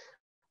happens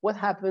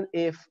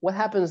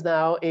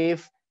now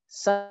if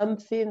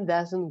something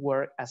doesn't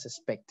work as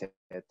expected?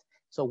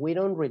 So we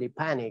don't really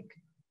panic.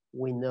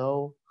 we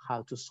know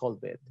how to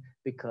solve it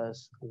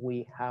because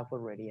we have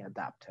already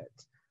adapted,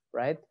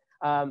 right?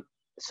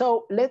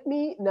 So let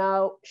me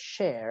now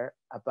share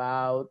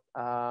about,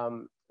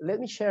 let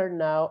me share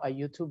now a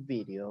YouTube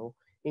video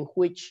in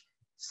which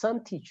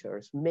some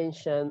teachers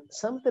mention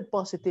some of the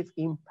positive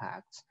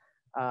impacts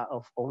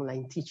of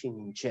online teaching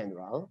in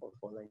general, of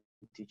online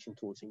teaching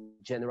tools in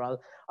general.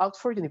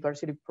 Oxford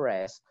University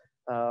Press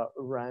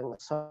ran a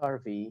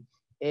survey,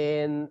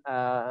 and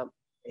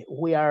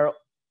we are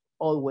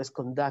always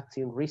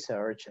conducting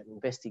research and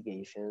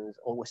investigations,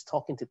 always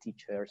talking to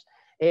teachers.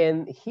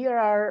 And here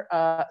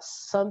are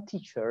some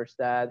teachers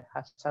that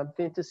have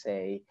something to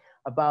say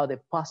about the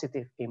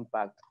positive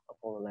impact of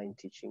online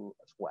teaching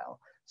as well.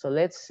 So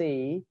let's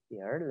see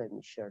here, let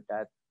me share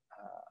that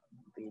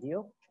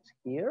video just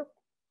here,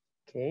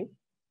 okay.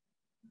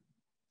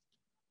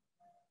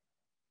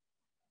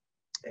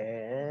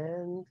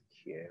 And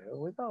here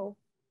we go.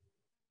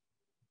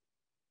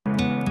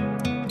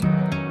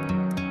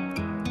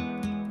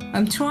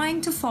 I'm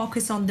trying to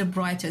focus on the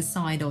brighter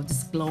side of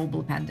this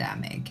global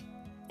pandemic.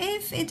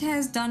 If it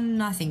has done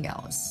nothing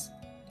else,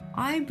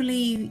 I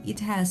believe it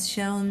has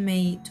shown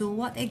me to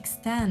what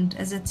extent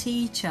as a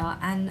teacher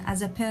and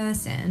as a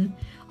person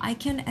I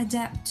can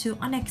adapt to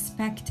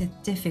unexpected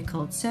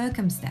difficult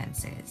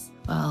circumstances.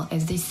 Well,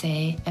 as they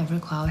say, every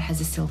cloud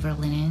has a silver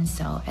lining,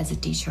 so as a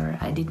teacher,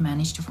 I did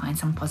manage to find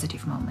some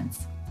positive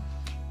moments.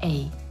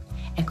 A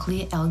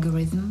clear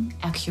algorithm,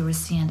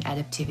 accuracy and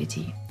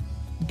adaptivity.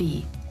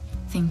 B,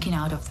 thinking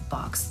out of the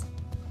box.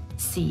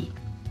 C,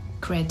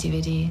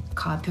 creativity,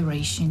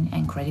 cooperation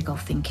and critical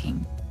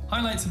thinking.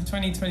 Highlights of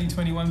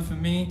 2020-21 for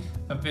me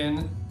have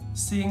been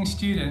seeing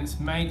students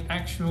make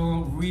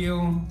actual,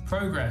 real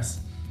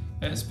progress.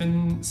 It's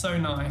been so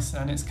nice,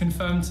 and it's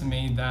confirmed to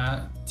me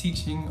that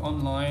teaching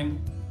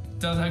online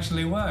does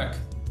actually work.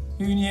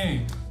 Who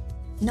knew?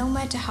 No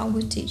matter how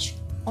we teach,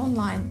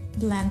 online,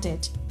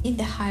 blended,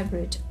 either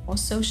hybrid or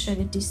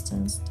socially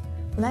distanced,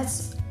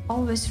 let's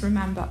always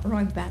remember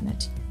Roy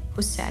Bennett,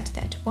 who said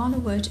that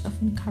one word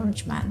of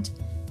encouragement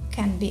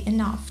can be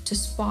enough to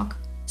spark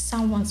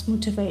someone's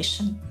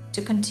motivation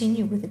to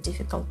continue with a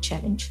difficult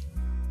challenge.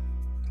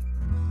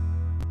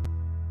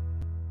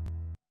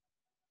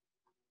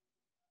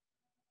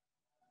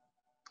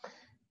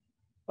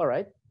 All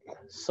right,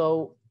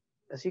 so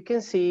as you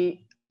can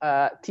see,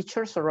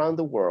 teachers around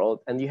the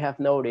world, and you have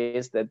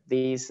noticed that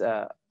these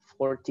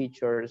 4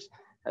 teachers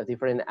have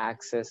different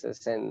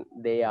accesses and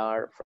they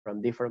are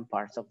from different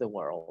parts of the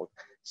world.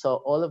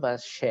 So all of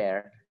us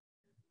share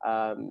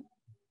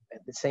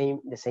the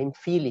same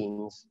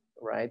feelings,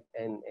 right?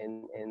 And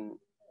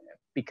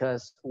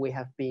because we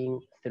have been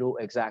through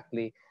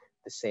exactly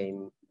the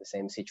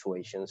same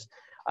situations.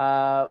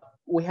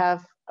 We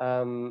have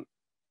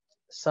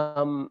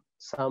some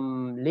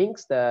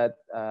links that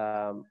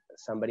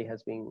somebody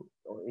has been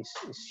or is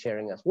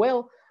sharing as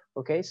well.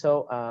 Okay,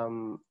 so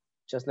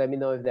just let me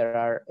know if there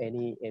are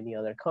any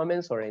other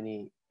comments or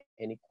any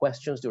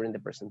questions during the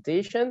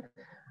presentation.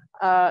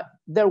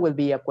 There will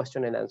be a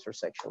question and answer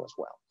section as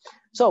well.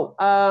 So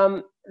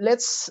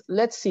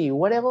let's see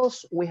what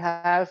else we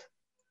have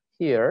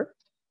here,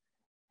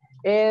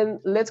 and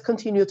let's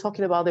continue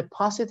talking about the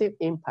positive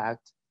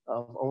impact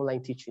of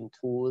online teaching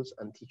tools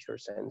on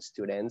teachers and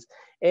students.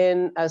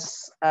 And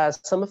as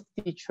some of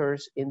the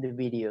teachers in the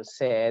video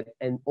said,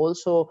 and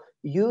also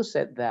you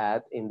said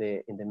that in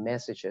the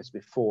messages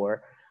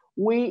before,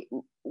 we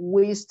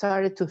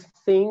started to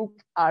think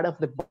out of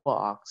the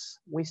box.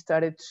 We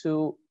started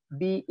to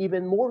be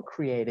even more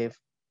creative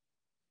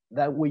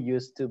than we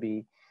used to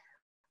be.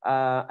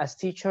 As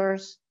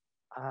teachers,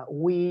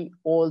 we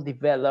all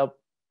develop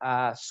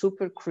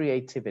super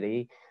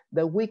creativity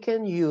that we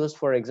can use.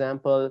 For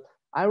example,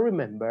 I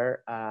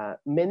remember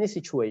many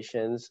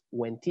situations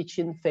when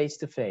teaching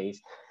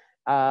face-to-face,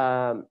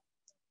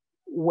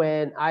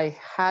 when I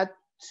had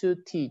to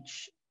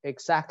teach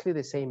exactly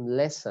the same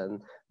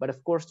lesson, but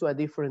of course to a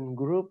different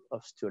group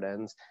of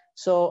students.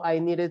 So I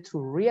needed to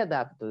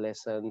readapt the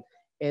lesson,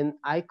 and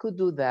I could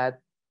do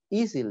that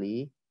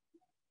easily,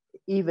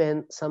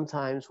 even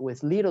sometimes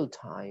with little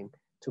time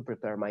to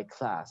prepare my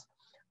class.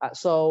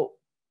 So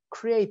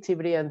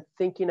creativity and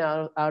thinking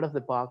out of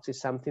the box is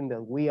something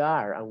that we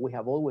are and we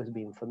have always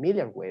been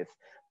familiar with,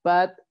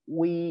 but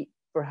we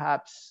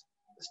perhaps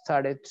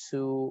started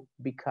to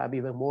become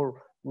even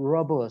more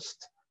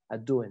robust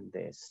at doing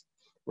this,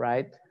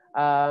 right?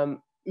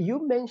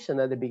 You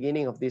mentioned at the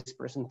beginning of this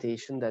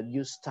presentation that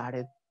you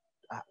started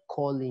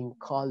calling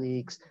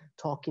colleagues,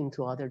 talking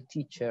to other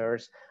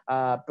teachers.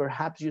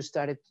 Perhaps you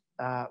started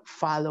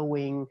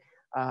following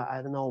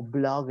I don't know,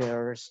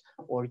 bloggers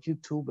or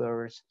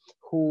YouTubers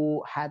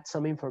who had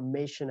some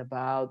information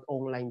about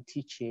online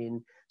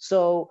teaching.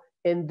 So,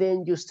 and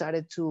then you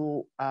started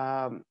to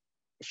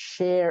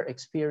share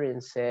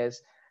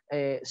experiences.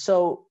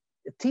 So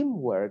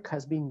teamwork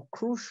has been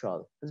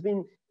crucial, has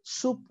been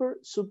super,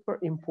 super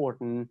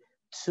important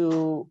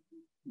to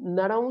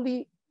not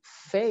only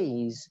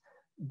face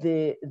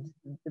the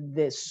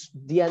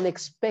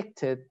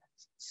unexpected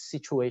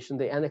situation,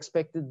 the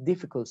unexpected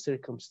difficult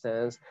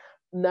circumstance,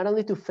 not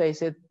only to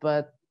face it,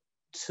 but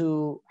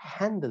to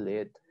handle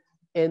it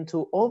and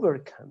to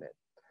overcome it.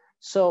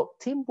 So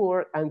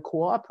teamwork and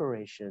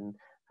cooperation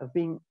have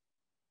been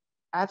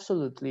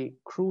absolutely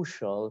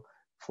crucial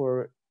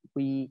for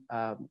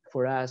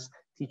for us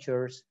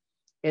teachers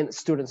and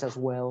students as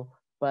well.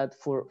 But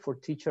for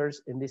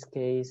teachers in this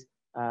case,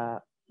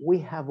 we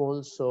have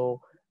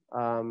also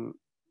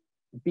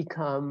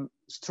become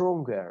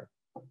stronger,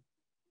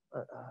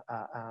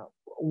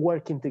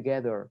 working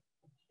together,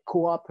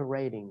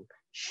 cooperating,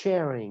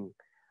 sharing,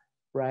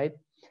 right?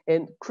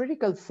 And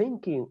critical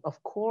thinking,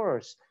 of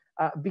course,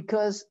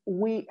 because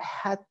we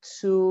had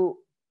to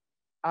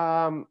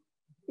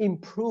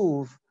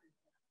improve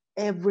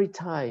every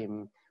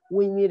time.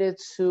 We needed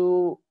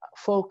to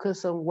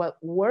focus on what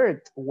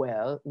worked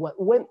well, what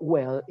went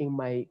well in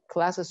my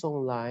classes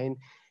online,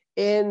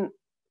 and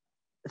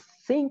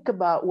think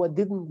about what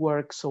didn't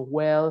work so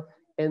well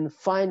and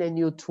find a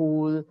new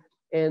tool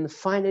and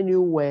find a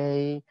new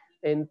way.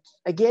 And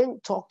again,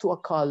 talk to a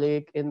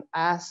colleague and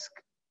ask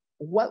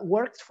what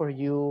worked for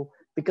you,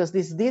 because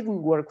this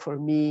didn't work for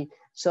me.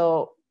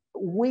 So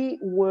we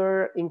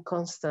were in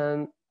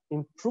constant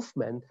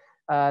improvement.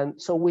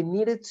 And so we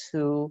needed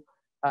to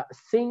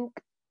think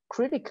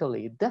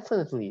critically,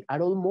 definitely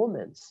at all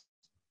moments.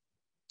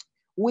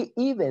 We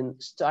even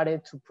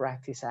started to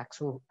practice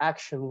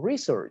action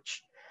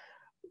research.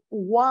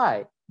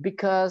 Why?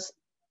 Because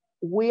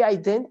we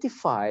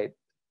identified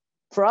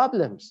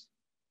problems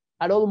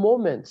at all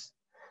moments.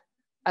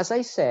 As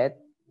I said,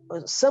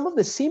 some of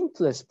the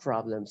simplest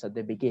problems at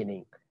the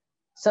beginning,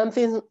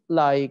 something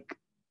like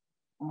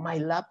my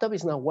laptop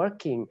is not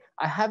working.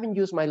 I haven't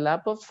used my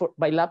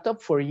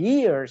laptop for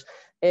years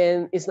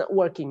and it's not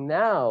working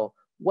now.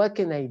 What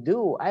can I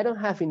do? I don't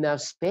have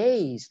enough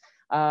space.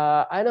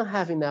 I don't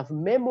have enough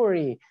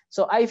memory.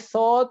 So I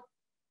thought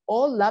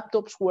all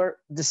laptops were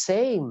the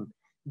same.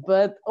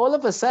 But all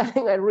of a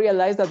sudden, I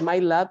realized that my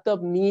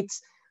laptop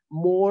needs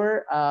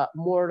more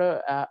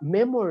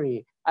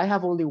memory. I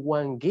have only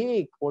 1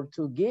 gig or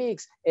 2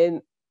 gigs,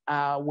 and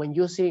when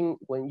using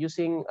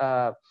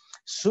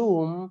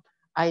Zoom,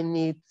 I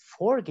need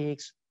 4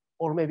 gigs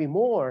or maybe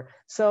more.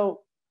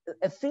 So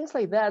things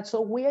like that.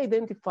 So we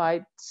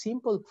identified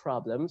simple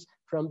problems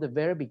from the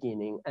very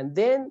beginning, and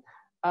then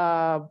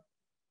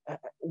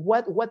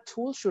what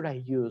tools should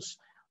I use?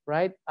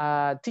 Right?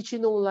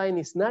 Teaching online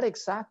is not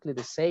exactly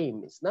the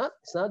same. It's not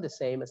the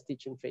same as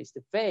teaching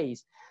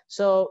face-to-face.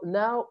 So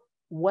now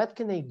what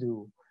can I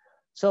do?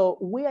 So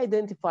we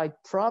identified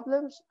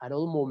problems at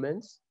all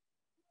moments,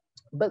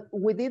 but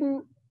we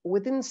didn't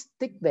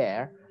stick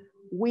there.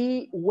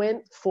 We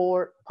went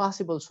for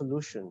possible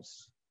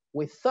solutions.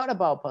 We thought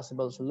about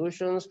possible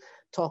solutions,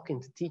 talking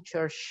to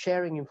teachers,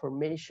 sharing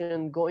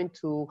information, going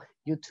to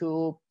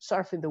YouTube,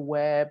 surfing the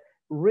web,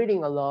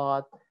 reading a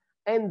lot.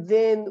 And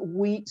then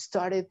we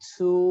started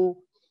to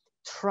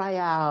try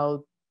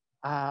out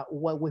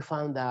what we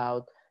found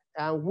out.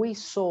 And we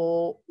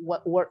saw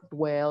what worked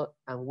well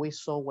and we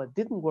saw what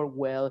didn't work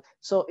well.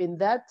 So in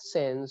that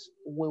sense,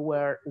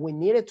 we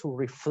needed to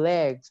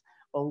reflect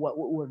on what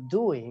we were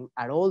doing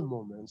at all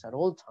moments, at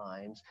all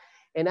times.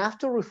 And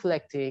after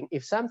reflecting,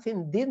 if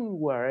something didn't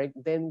work,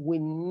 then we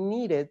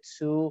needed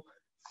to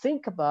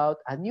think about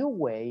a new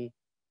way.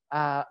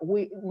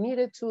 We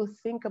needed to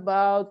think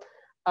about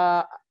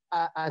a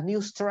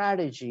new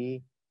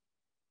strategy.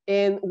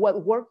 And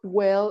what worked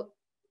well,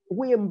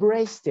 we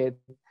embraced it.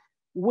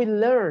 We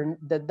learned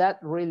that that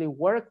really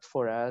worked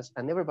for us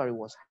and everybody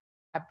was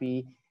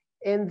happy.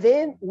 And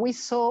then we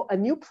saw a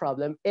new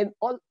problem and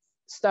all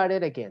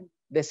started again.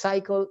 The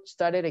cycle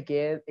started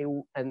again,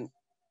 and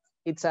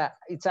it's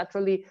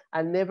actually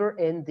a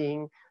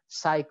never-ending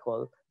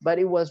cycle, but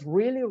it was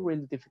really,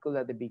 really difficult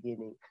at the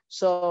beginning.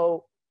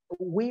 So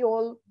we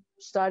all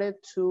started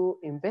to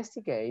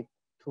investigate,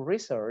 to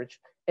research,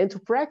 and to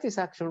practice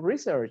action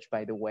research,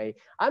 by the way.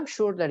 I'm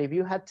sure that if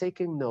you had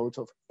taken notes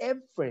of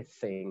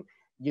everything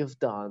you've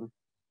done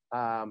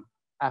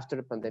after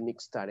the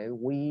pandemic started,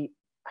 we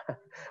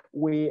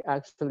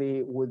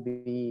actually would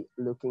be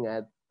looking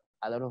at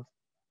a lot of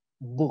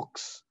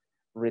books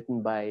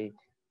written by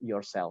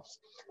yourselves.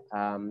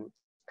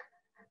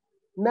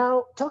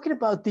 Now, talking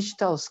about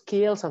digital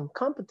skills and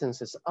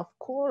competences, of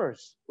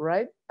course,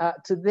 right?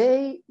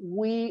 Today,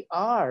 we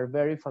are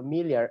very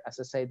familiar,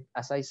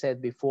 as I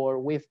said before,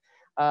 with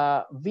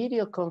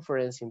video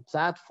conferencing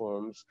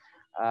platforms.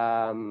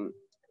 I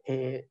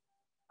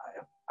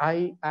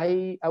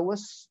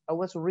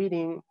was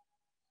reading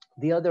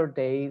the other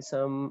day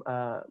some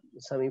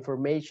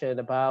information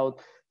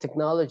about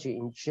technology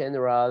in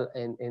general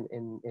and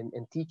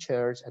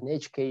teachers and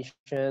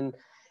education,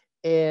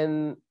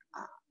 and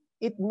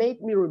it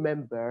made me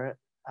remember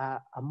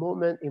a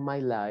moment in my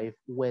life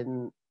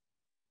when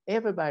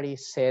everybody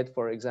said,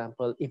 for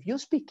example, if you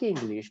speak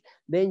English,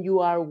 then you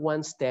are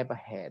one step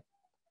ahead.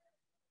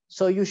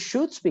 So you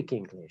should speak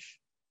English.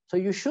 So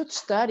you should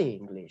study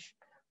English,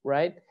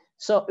 right?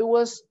 So it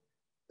was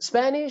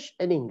Spanish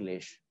and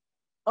English.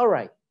 All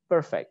right,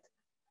 perfect.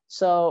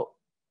 So,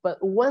 but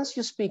once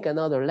you speak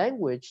another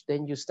language,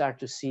 then you start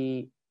to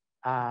see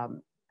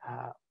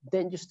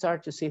then you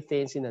start to see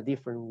things in a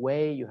different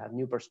way. You have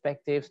new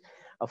perspectives.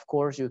 Of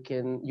course, you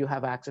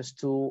have access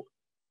to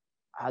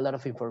a lot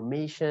of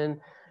information.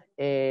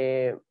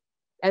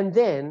 And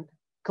then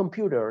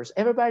computers,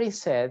 everybody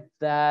said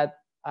that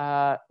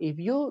if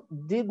you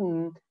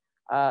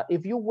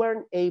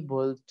weren't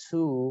able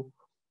to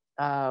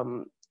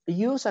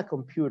use a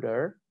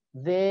computer,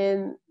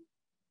 then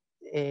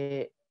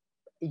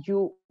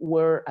you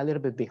were a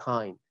little bit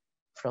behind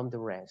from the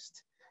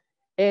rest.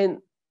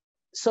 And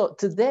so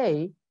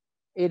today,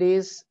 it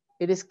is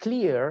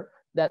clear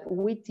that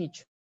we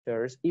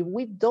teachers, if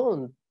we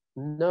don't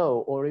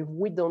know or if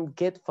we don't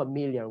get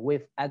familiar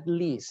with at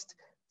least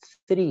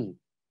three,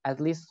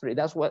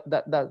 that's what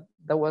that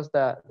was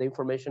the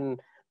information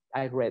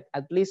I read,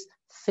 at least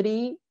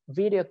 3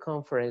 video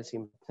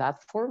conferencing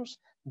platforms,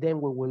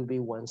 then we will be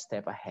one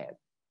step ahead,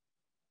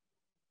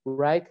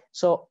 right?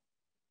 So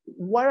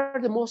what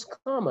are the most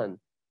common?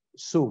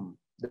 Zoom,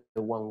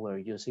 the one we're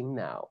using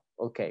now.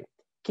 Okay,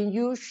 can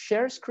you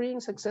share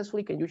screen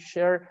successfully? Can you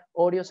share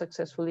audio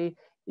successfully?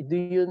 Do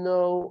you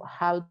know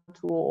how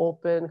to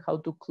open, how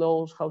to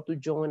close, how to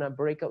join a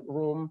breakout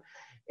room,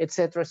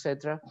 etc.,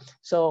 etc.?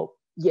 So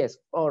yes,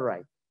 all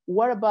right.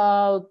 What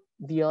about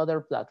the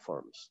other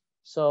platforms?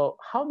 So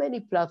how many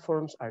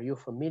platforms are you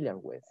familiar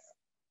with?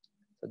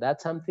 So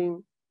that's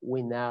something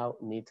we now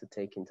need to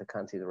take into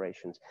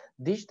considerations.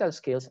 Digital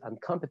skills and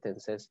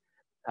competences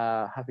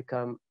have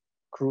become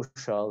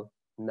crucial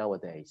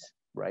nowadays,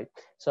 right?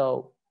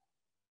 So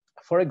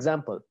for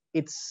example,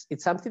 it's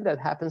something that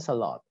happens a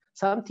lot.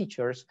 Some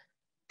teachers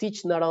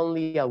teach not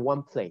only at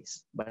one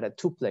place, but at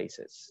 2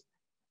 places.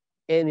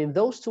 And in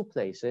those 2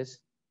 places,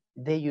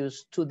 they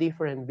use 2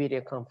 different video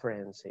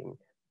conferencing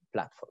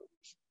platforms.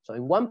 So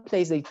in one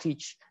place, they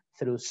teach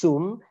through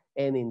Zoom,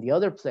 and in the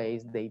other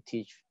place, they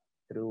teach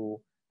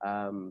through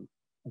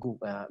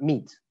Google,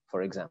 Meet,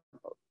 for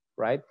example,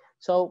 right?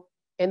 So,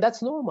 and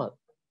that's normal.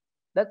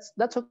 That's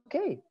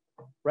okay,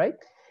 right?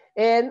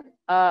 And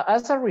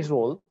as a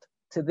result,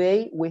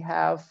 today we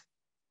have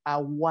a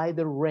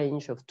wider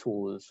range of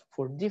tools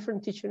for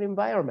different teaching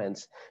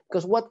environments,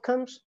 because what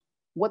comes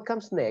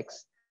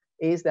next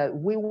is that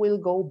we will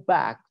go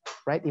back,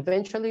 right?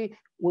 Eventually,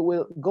 we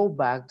will go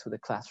back to the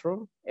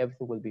classroom.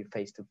 Everything will be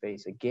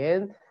face-to-face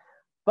again.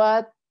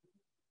 But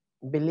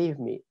believe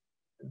me,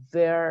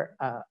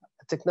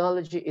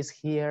 technology is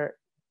here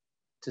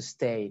to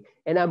stay.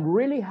 And I'm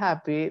really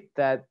happy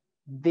that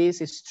this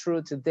is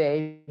true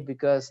today,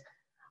 because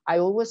I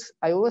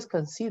always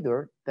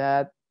consider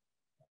that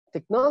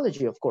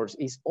technology, of course,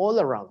 is all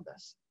around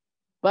us,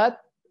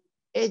 but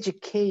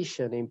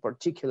education in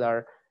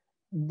particular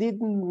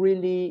didn't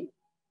really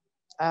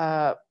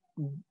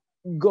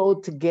go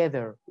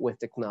together with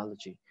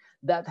technology.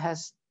 That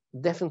has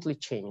definitely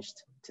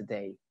changed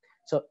today.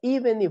 So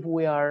even if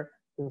we are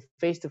in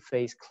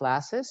face-to-face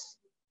classes,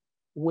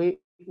 we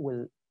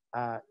will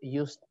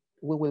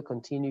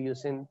continue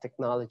using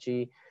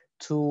technology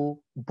to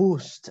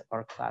boost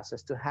our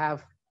classes, to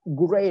have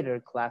greater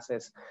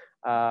classes,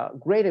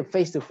 greater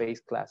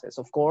face-to-face classes,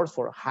 of course,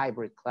 for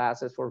hybrid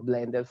classes, for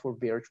blended, for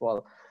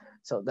virtual.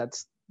 So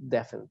that's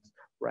definite,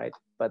 right?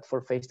 But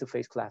for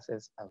face-to-face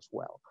classes as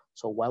well.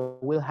 So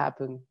what will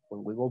happen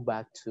when we go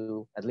back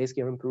to, at least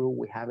here in Peru,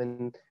 we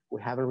haven't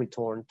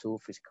returned to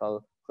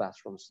physical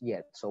classrooms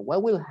yet. So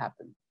what will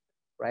happen,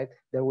 right?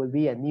 There will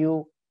be a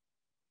new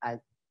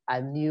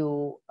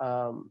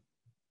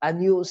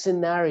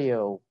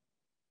scenario,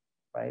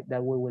 right,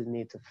 that we will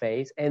need to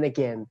face. And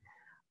again,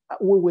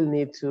 we will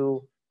need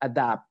to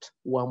adapt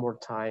one more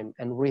time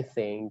and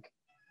rethink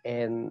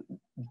and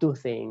do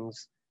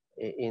things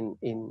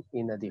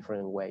in a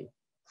different way,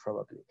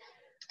 probably.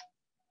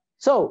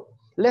 So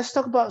let's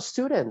talk about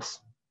students.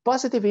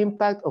 Positive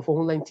impact of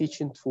online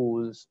teaching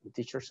tools,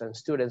 teachers and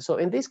students. So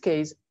in this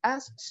case,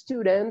 as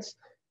students,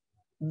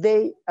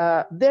 there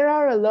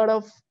are a lot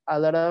of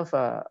advantages,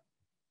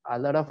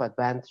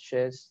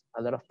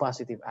 a lot of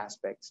positive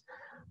aspects,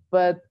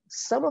 but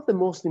some of the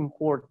most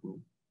important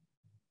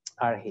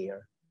are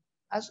here.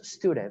 As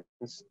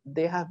students,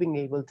 they have been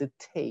able to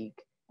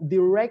take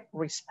direct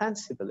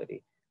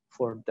responsibility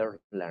for their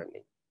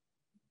learning.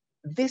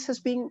 This has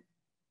been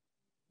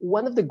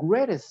one of the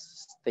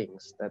greatest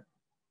things that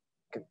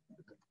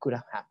could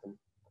have happened,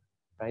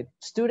 right?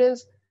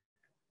 Students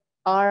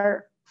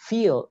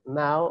feel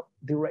now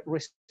direct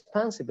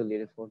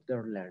responsibility for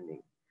their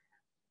learning,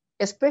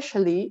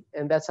 especially,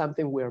 and that's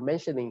something we're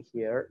mentioning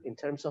here in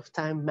terms of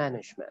time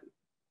management,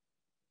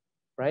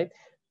 right?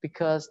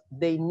 Because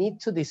they need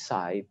to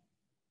decide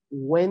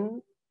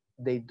when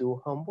they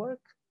do homework,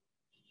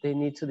 they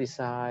need to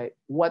decide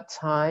what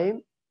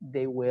time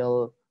they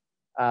will,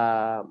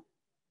 I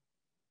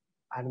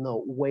don't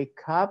know, wake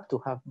up to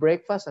have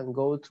breakfast and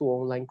go to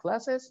online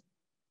classes,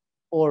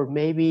 or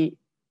maybe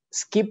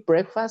skip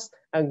breakfast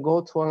and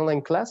go to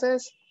online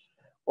classes,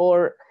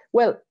 or,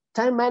 well,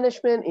 time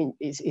management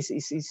is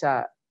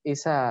a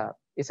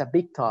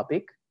big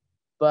topic,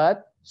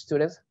 but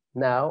students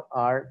now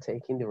are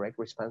taking direct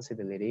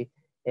responsibility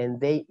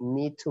and they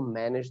need to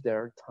manage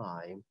their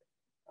time,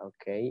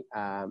 okay?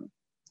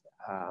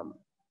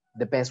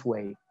 the best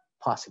way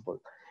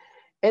possible.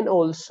 And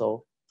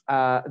also,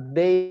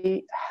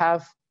 they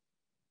have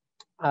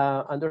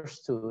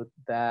understood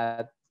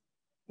that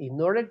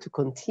in order to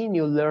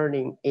continue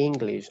learning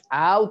English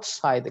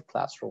outside the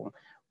classroom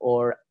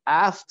or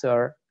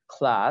after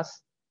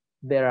class,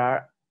 there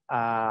are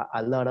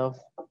a lot of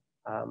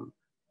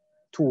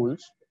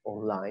tools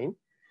online,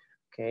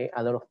 okay,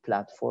 a lot of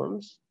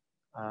platforms,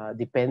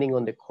 depending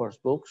on the course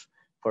books.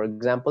 For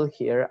example,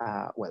 here,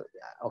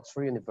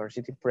 Oxford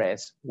University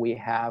Press, we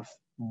have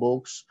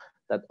books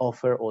that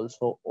offer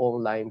also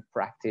online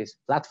practice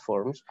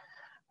platforms,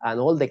 and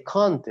all the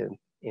content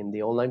in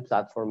the online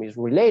platform is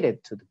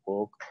related to the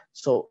book.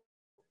 So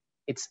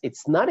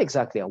it's not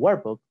exactly a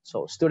workbook.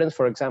 So students,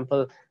 for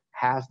example,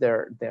 have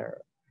their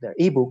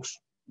ebooks,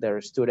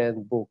 their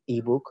student book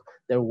ebook,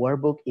 their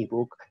workbook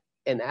ebook,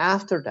 and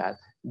after that,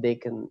 they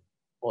can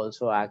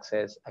also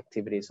access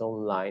activities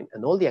online,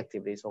 and all the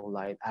activities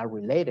online are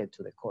related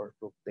to the course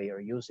book they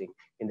are using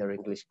in their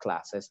English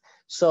classes.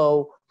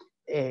 So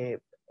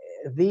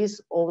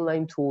these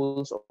online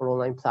tools or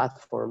online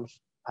platforms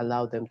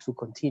allow them to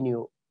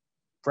continue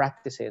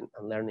practicing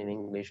and learning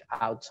English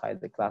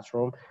outside the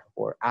classroom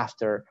or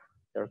after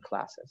their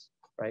classes,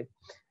 right?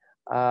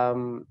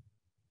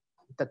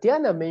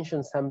 Tatiana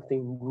mentioned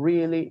something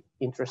really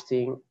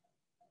interesting.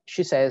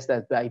 She says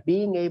that by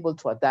being able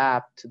to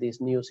adapt to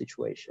this new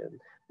situation,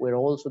 we're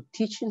also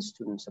teaching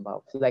students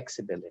about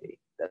flexibility,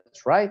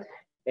 that's right,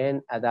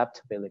 and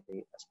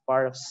adaptability as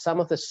part of some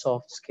of the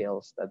soft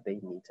skills that they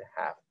need to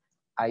have.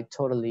 I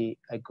totally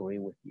agree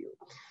with you.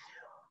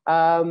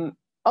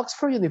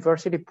 Oxford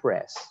University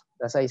Press,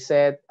 as I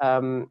said,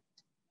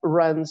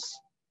 runs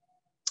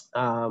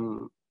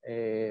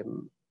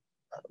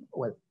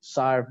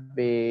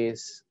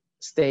surveys,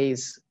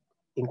 stays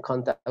in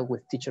contact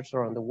with teachers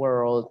around the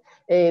world.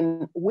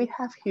 And we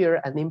have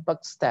here an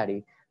impact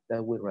study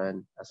that we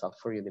run as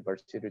Oxford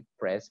University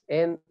Press.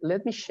 And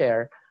let me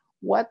share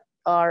what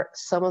are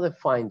some of the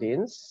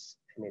findings,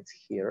 and it's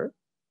here,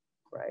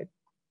 right?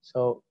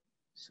 So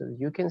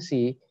you can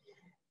see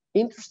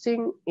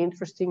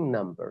interesting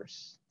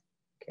numbers.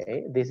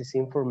 Okay, this is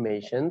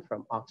information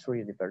from Oxford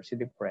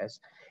University Press.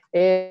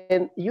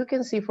 And you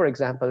can see, for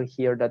example,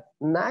 here that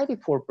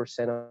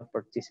 94% of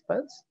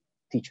participants,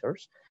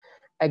 teachers,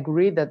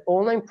 agree that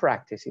online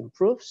practice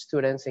improves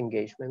students'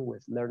 engagement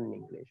with learning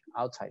English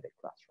outside the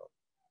classroom.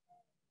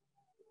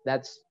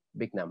 That's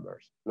big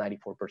numbers,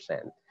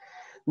 94%.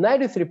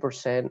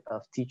 93%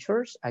 of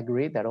teachers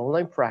agree that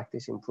online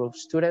practice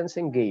improves students'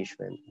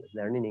 engagement with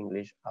learning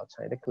English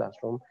outside the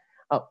classroom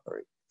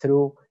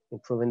through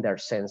improving their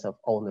sense of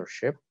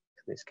ownership,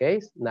 in this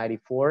case,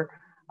 94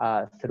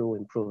 through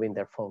improving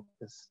their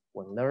focus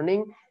when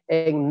learning,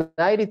 and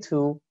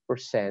 92%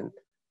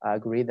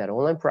 agree that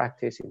online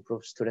practice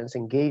improves students'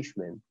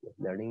 engagement with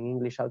learning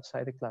English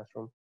outside the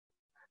classroom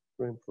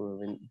through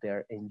improving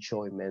their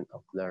enjoyment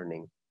of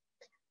learning.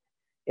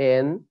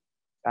 And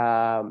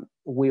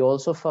we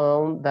also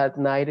found that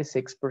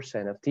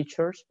 96% of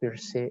teachers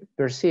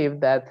perceive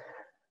that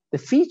the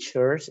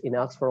features in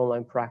Oxford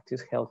Online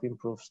Practice help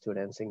improve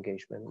students'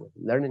 engagement with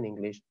learning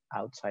English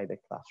outside the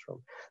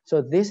classroom.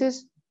 So this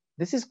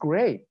is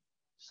great.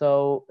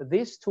 So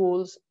these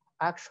tools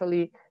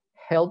actually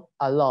help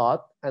a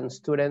lot, and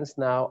students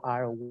now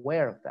are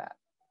aware of that.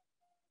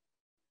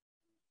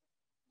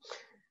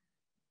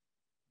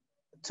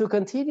 To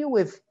continue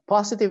with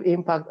positive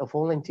impact of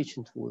online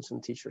teaching tools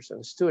on teachers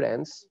and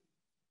students,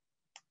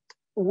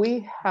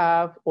 we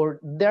have, or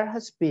there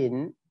has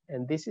been,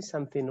 and this is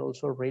something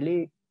also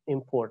really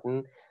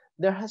important,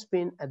 there has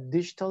been a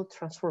digital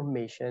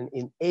transformation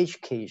in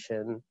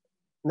education,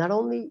 not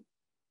only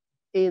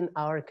in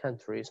our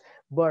countries,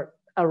 but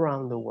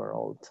around the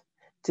world.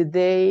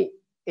 Today,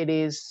 it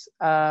is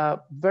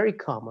very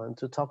common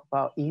to talk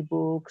about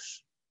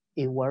ebooks,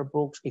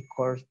 e-workbooks,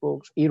 e-course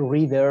books,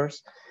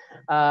 e-readers.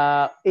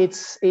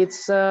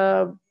 It's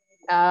now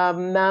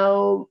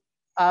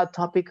a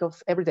topic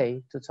of every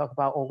day to talk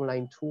about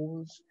online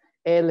tools,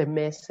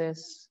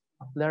 LMSs,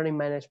 learning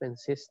management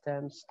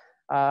systems,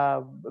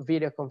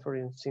 video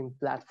conferencing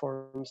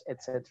platforms,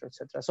 etc.,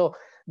 etc. So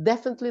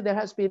definitely there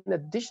has been a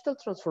digital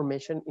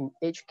transformation in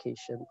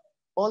education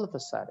all of a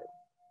sudden.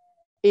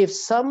 If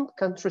some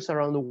countries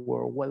around the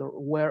world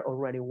were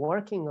already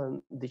working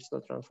on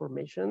digital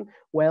transformation,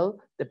 well,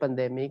 the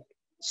pandemic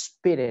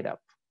speeded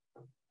up,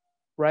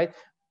 right?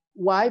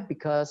 Why?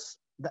 Because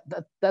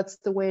that's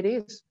the way it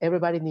is.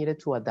 Everybody needed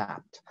to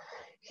adapt.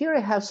 Here I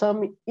have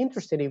some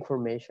interesting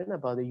information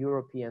about the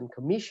European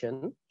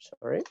Commission,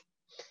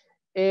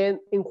 and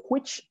in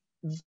which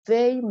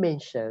they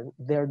mention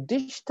their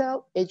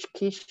digital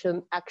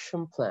education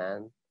action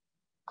plan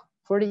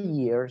for the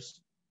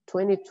years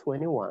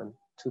 2021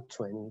 to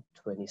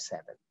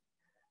 2027.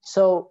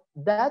 So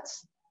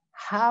that's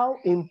how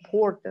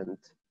important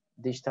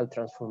digital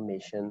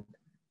transformation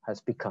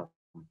has become.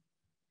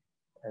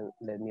 And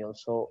let me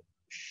also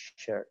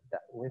share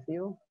that with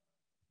you.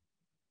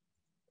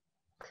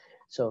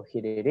 So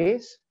here it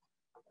is.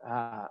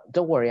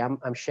 don't worry,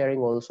 I'm sharing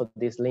also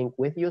this link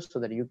with you so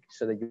that you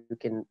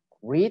can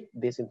read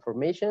this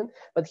information.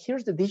 But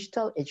here's the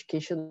digital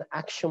education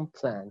action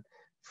plan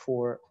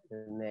for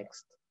the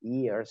next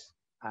years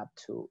up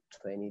to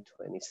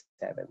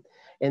 2027.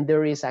 And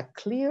there is a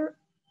clear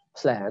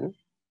plan,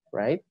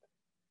 right,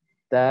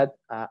 that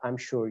I'm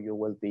sure you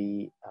will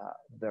be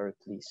very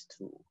pleased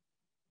to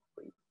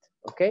read.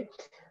 Okay,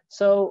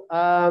 so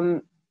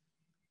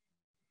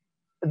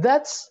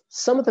that's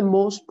some of the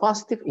most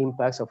positive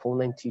impacts of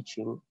online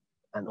teaching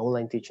and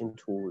online teaching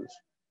tools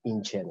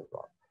in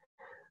general.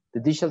 The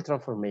digital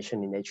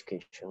transformation in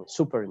education,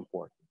 super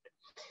important.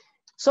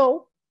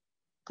 So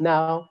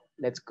now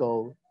let's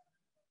go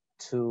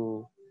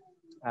to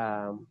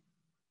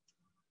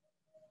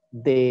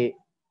the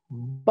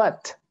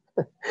but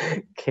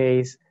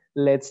case.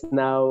 Let's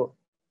now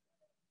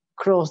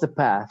cross the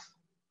path,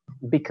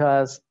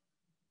 because,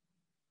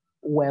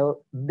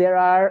 well, there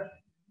are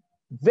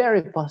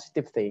very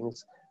positive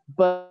things,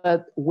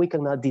 but we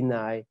cannot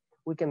deny,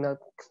 we cannot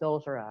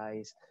close our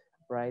eyes,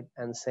 right,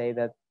 and say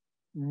that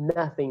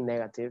nothing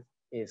negative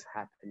is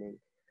happening.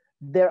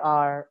 There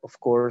are, of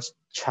course,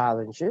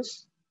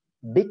 challenges,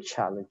 big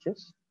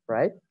challenges,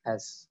 right,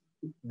 as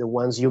the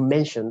ones you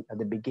mentioned at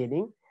the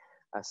beginning,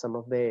 some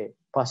of the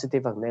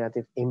positive and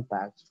negative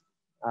impacts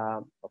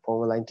of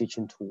online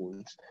teaching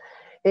tools.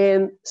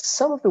 And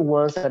some of the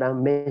ones that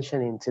I'm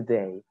mentioning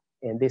today,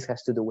 and this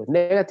has to do with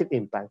negative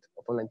impact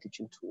of online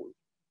teaching tools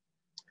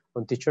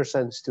on teachers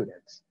and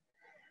students,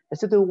 has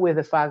to do with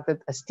the fact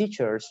that as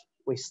teachers,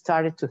 we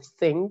started to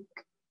think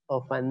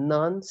of a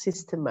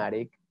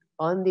non-systematic,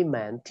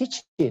 on-demand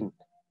teaching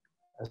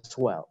as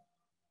well.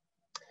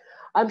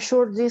 I'm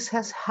sure this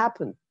has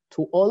happened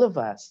to all of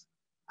us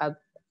at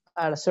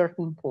a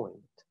certain point.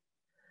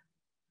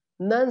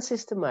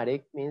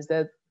 Non-systematic means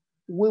that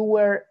we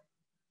were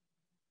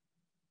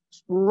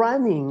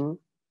running,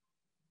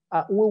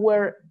 we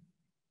were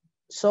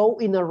so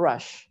in a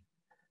rush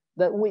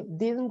that we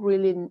didn't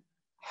really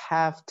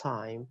have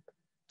time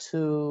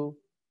to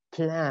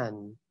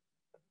plan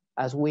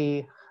as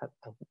we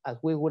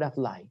would have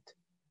liked.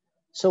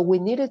 So we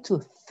needed to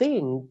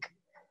think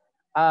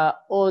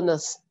on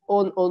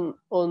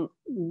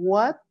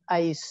what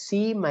I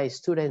see my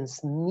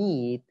students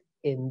need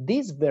in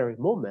this very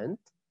moment,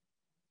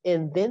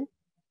 and then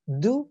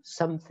do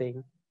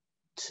something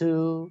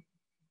to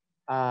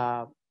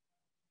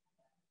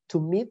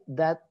meet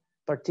that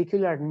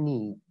particular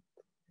need,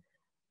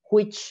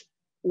 which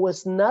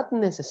was not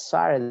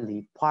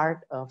necessarily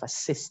part of a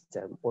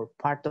system or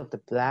part of the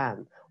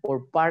plan or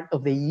part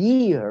of the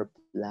year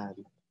plan.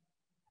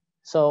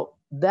 So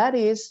that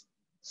is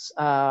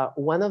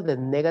one of the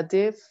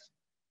negative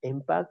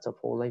impacts of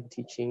online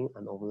teaching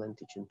and online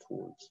teaching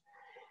tools.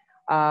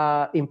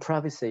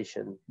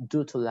 Improvisation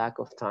due to lack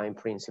of time,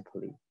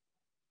 principally.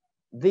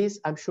 This,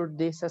 I'm sure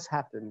this has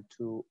happened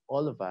to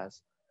all of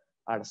us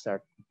at a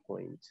certain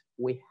point.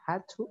 We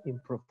had to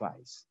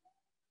improvise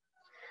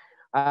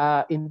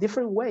in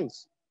different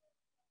ways.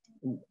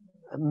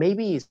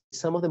 Maybe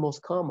some of the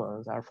most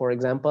common are, for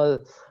example,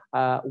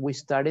 we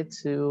started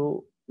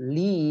to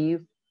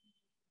leave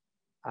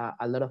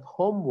a lot of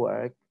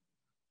homework,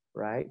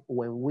 right,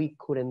 when we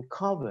couldn't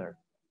cover,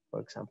 for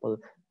example,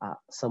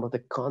 some of the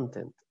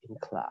content in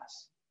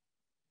class,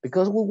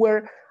 because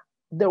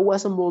there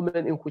was a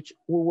moment in which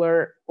we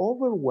were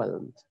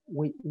overwhelmed.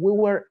 We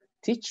were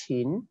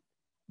teaching,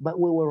 but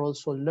we were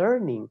also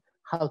learning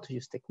how to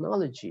use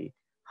technology,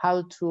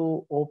 how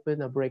to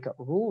open a breakout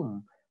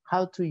room,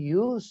 how to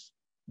use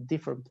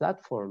different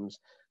platforms,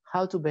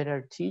 how to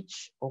better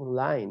teach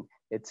online,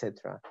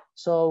 etc.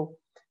 So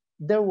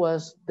there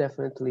was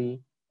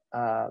definitely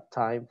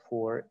time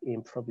for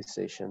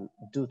improvisation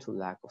due to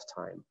lack of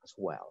time as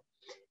well.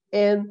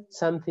 And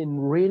something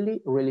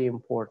really, really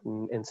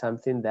important, and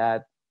something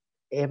that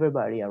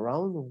everybody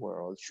around the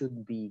world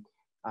should be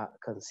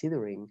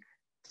considering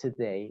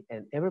today,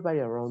 and everybody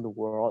around the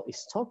world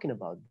is talking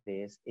about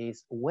this,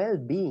 is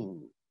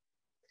well-being.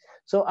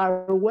 So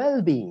our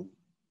well-being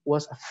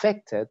was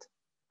affected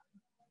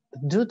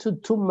due to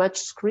too much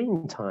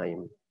screen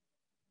time,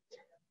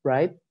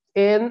 right?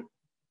 And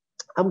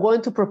I'm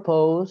going to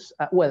propose,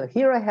 well,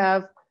 here I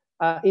have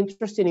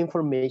interesting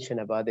information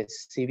about the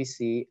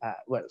CBC,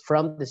 well,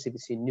 from the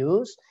CBC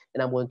News,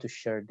 and I'm going to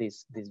share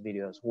this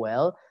video as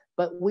well.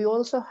 But we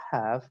also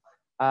have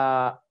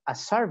a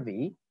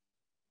survey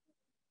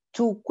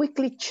to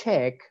quickly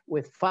check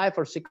with 5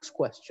 or 6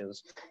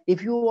 questions.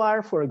 If you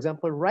are, for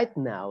example, right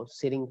now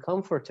sitting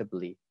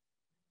comfortably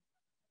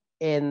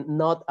and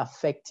not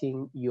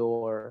affecting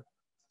your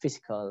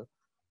physical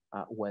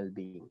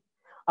well-being.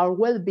 Our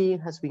well-being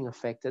has been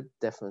affected,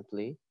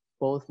 definitely,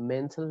 both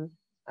mental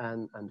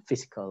and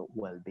physical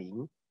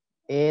well-being.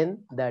 And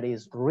that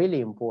is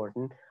really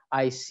important.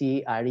 I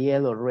see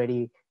Ariel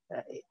already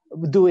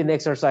doing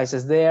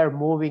exercises there,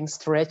 moving,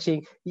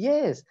 stretching.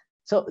 Yes,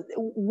 so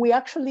we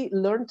actually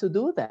learn to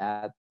do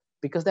that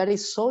because that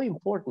is so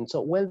important.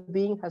 So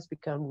well-being has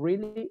become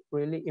really,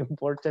 really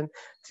important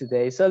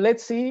today. So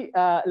let's see,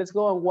 let's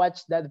go and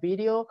watch that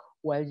video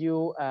while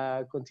you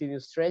continue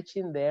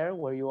stretching there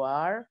where you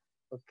are.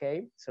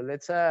 Okay, so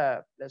let's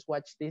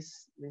watch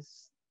this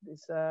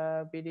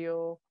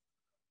video,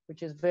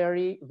 which is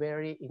very,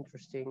 very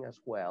interesting as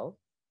well.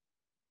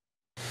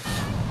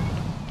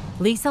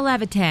 Lisa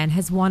Levitan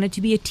has wanted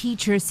to be a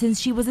teacher since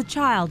she was a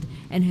child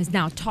and has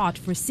now taught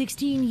for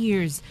 16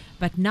 years,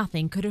 but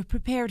nothing could have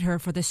prepared her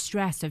for the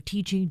stress of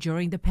teaching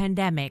during the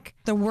pandemic.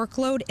 The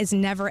workload is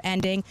never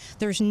ending.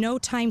 There's no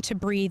time to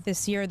breathe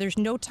this year. There's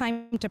no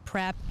time to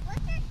prep.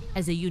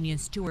 As a union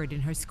steward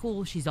in her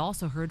school, she's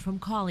also heard from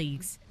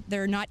colleagues.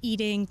 They're not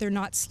eating, they're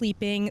not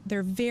sleeping,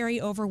 they're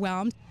very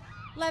overwhelmed.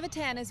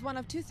 Levitan is one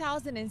of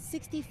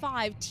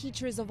 2,065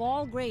 teachers of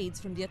all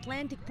grades from the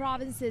Atlantic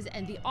provinces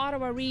and the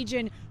Ottawa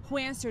region who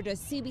answered a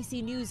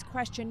CBC News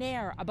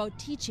questionnaire about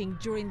teaching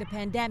during the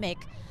pandemic.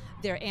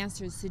 Their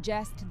answers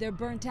suggest they're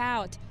burnt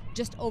out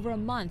just over a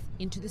month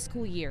into the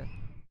school year.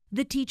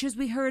 The teachers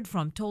we heard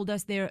from told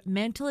us their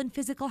mental and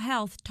physical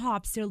health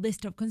tops their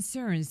list of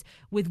concerns,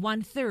 with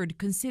 1/3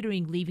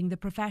 considering leaving the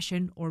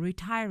profession or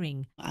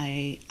retiring.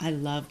 I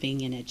love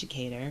being an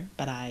educator,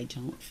 but I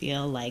don't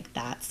feel like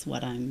that's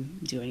what I'm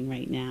doing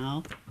right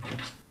now.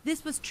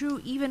 This was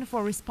true even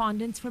for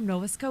respondents from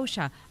Nova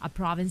Scotia, a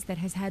province that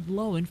has had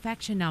low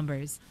infection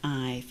numbers.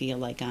 I feel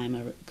like I'm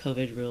a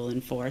COVID rule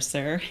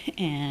enforcer,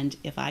 and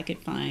if I could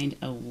find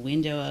a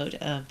window out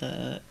of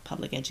the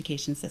public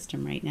education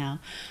system right now,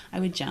 I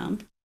would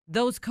jump.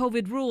 Those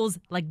COVID rules,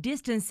 like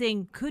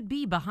distancing, could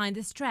be behind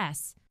the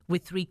stress,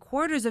 with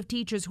 3/4 of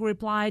teachers who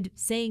replied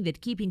saying that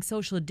keeping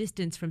social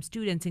distance from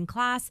students in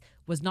class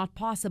was not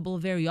possible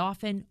very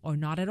often or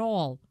not at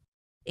all.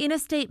 In a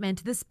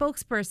statement, the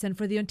spokesperson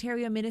for the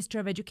Ontario Minister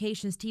of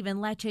Education, Stephen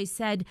Lecce,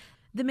 said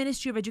the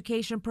Ministry of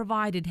Education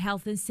provided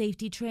health and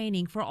safety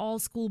training for all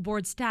school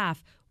board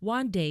staff.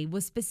 One day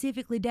was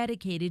specifically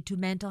dedicated to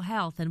mental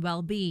health and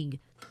well-being.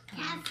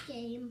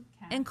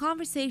 And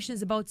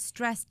conversations about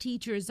stressed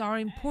teachers are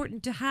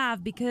important to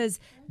have because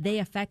they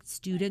affect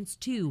students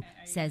too,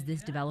 says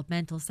this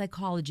developmental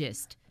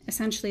psychologist.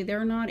 Essentially,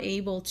 they're not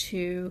able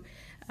to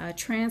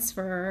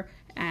transfer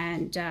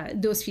and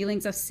those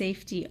feelings of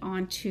safety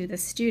onto the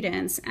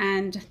students.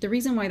 And the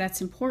reason why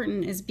that's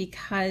important is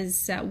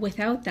because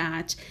without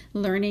that,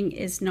 learning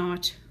is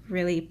not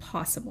really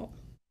possible.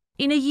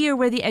 In a year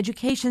where the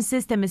education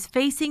system is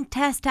facing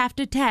test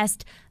after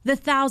test, the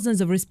thousands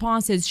of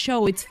responses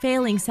show it's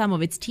failing some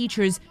of its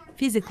teachers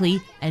physically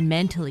and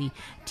mentally.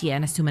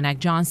 Tiana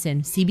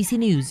Sumanak-Johnson, CBC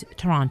News,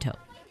 Toronto.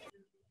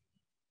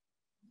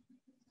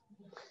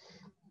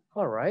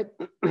 All right,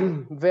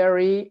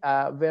 very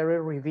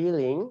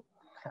revealing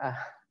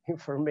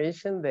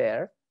information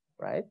there,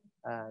 right?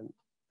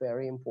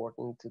 Very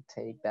important to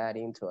take that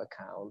into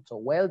account. So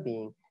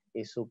well-being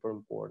is super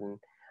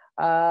important.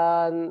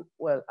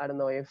 Well, I don't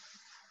know if,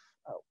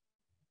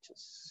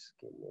 just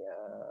give me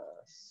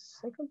a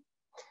second.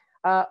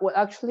 Well,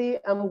 actually,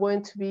 I'm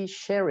going to be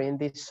sharing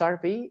this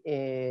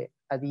survey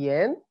at the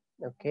end,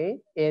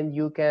 okay? And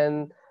you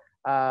can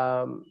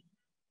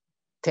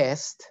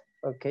test,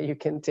 okay? You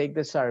can take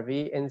the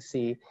survey and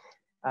see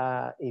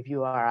if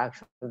you are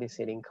actually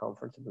sitting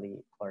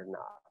comfortably or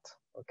not,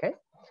 okay?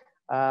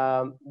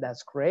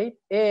 That's great.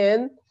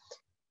 And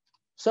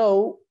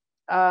so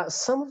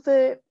some of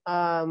the,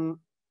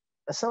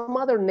 some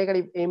other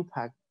negative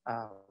impact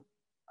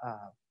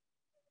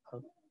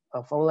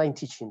of online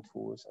teaching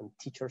tools and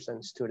teachers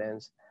and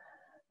students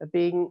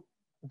being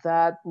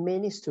that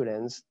many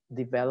students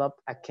develop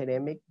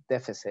academic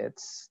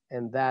deficits,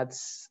 and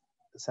that's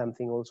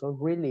something also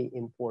really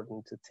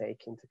important to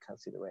take into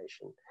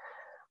consideration.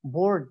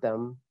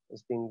 Boredom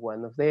has been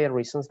one of the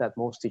reasons that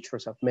most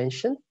teachers have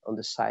mentioned on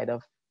the side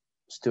of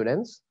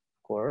students,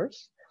 of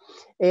course,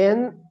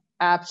 and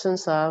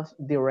absence of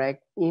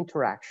direct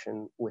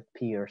interaction with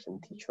peers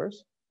and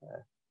teachers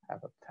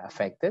have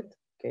affected.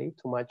 Okay,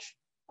 too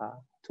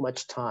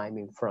much time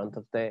in front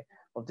of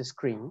the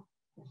screen,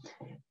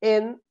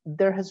 and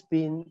there has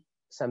been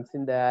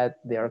something that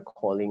they are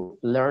calling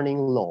learning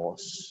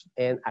loss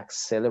and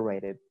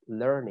accelerated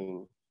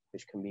learning,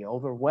 which can be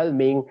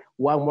overwhelming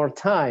one more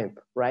time,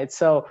 right?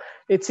 So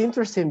it's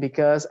interesting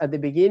because at the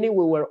beginning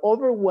we were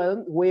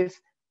overwhelmed with,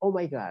 oh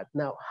my God,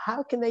 now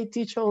how can I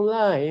teach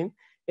online?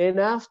 And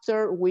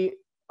after we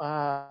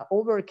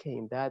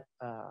overcame that,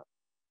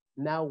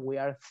 now we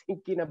are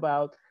thinking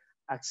about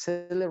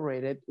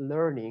accelerated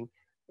learning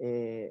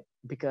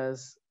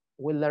because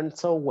we learned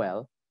so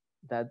well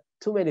that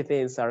too many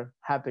things are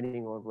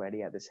happening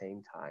already at the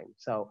same time.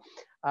 So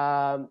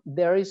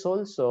there is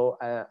also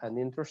an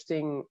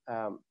interesting,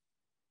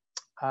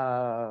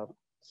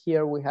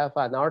 here we have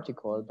an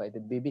article by the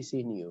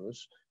BBC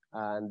News,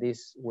 and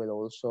this will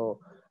also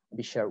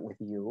be shared with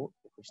you,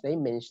 which they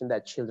mentioned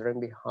that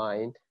children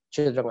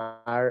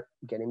are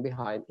getting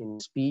behind in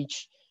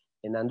speech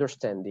and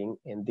understanding.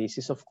 And this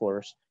is, of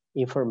course,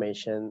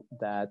 information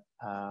that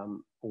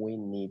we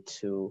need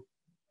to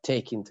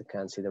take into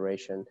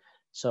consideration.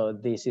 So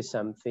this is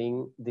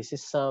something, this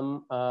is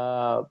some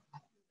of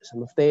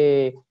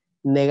the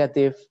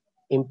negative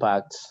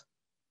impacts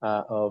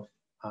of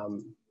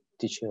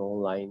teaching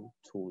online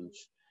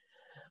tools.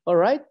 All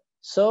right,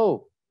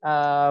 so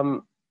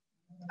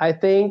I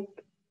think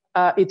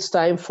it's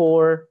time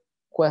for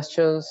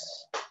questions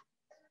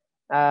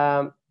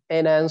and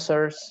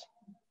answers,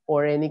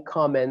 or any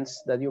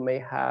comments that you may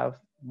have,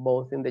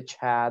 both in the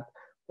chat,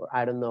 or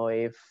I don't know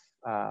if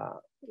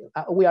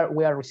we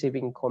are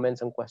receiving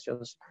comments and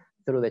questions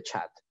through the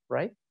chat,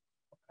 right?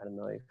 I don't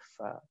know if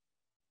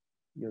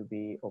you'll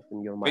be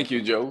open your mic. Thank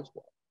you, Joe.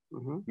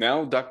 Well.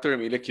 Now, Dr.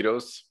 Emilia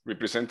Quiroz,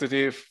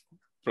 representative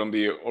from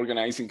the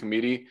organizing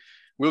committee,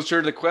 will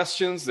share the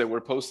questions that were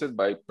posted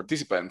by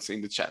participants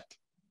in the chat.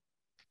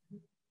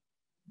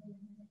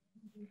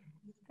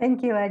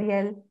 Thank you,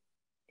 Ariel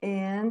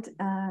and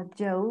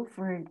Joe,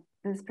 for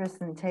this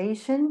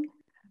presentation.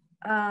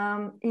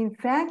 In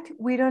fact,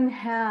 we don't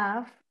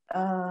have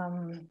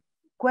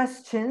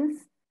questions.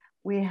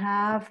 We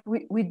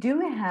do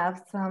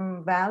have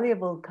some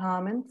valuable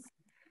comments.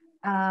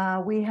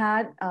 We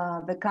had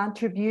the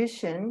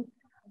contribution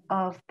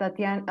of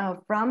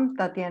from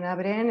Tatiana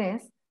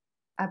Brenes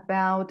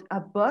about a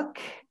book,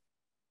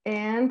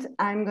 and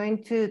I'm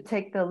going to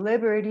take the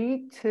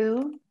liberty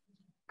to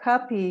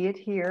copy it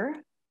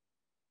here,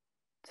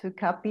 to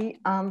copy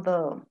on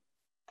the,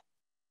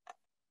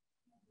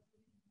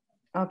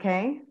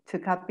 okay, to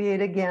copy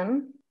it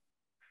again.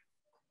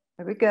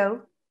 There we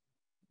go.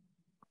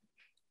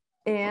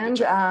 And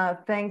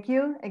thank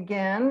you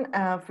again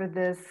for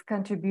this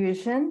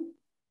contribution.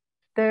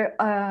 There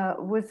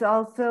was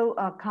also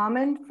a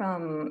comment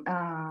from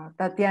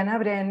Tatiana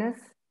Brenes,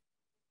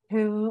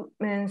 who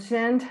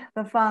mentioned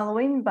the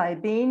following: by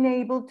being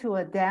able to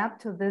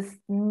adapt to this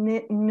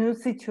new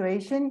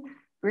situation,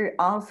 we're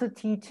also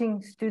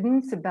teaching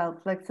students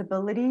about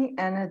flexibility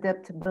and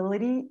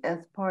adaptability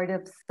as part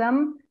of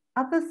some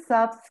of the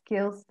soft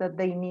skills that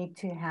they need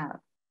to have.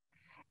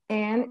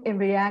 And in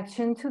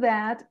reaction to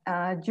that,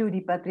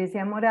 Judy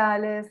Patricia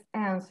Morales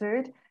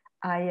answered,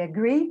 I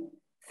agree,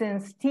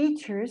 since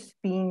teachers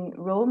being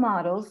role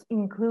models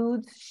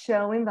includes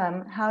showing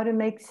them how to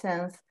make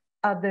sense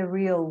of the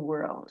real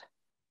world.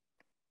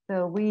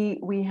 So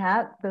we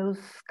had those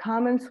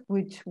comments,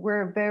 which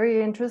were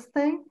very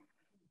interesting.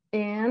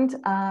 And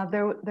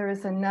there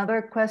is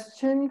another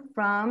question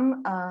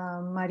from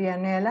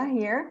Marianela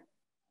here.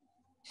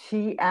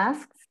 She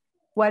asks,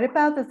 what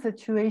about the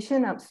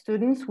situation of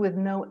students with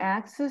no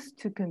access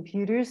to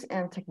computers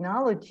and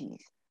technologies?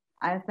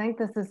 I think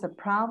this is a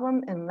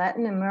problem in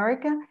Latin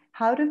America.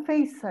 How to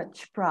face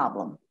such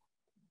problem?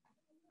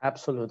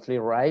 Absolutely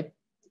right.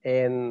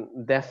 And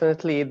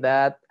definitely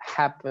that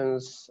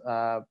happens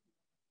a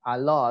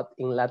lot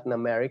in Latin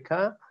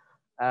America.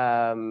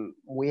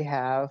 We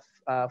have,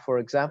 for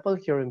example,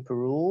 here in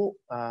Peru,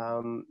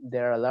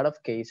 there are a lot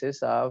of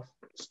cases of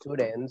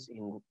students,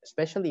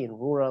 especially in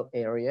rural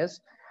areas,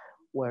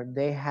 where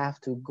they have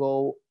to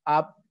go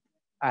up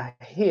a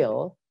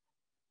hill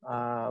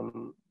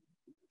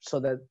so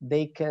that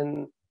they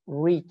can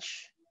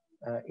reach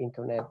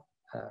internet,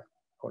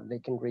 or they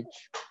can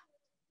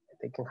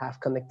have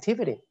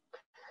connectivity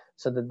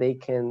so that they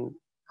can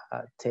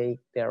take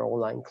their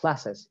online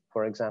classes,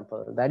 for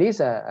example. That is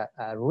a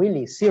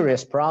really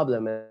serious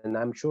problem, and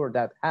I'm sure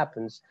that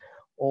happens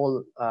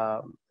all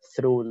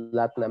through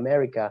Latin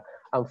America.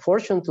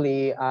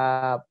 Unfortunately,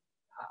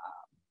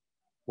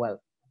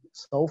 well,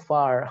 so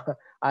far,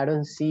 I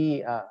don't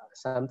see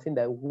something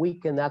that we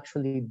can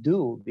actually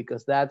do,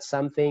 because that's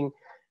something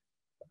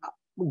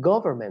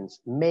governments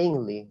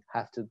mainly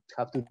have to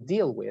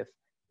deal with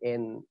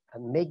and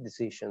make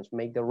decisions,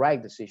 make the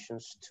right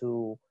decisions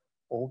to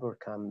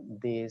overcome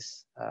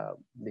this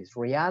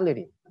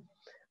reality.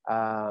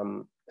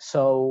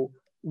 So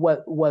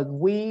what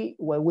we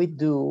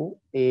do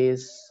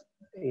is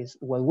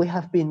what we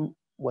have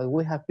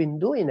been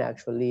doing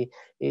actually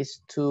is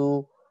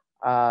to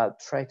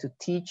try to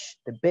teach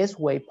the best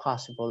way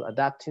possible,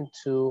 adapting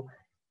to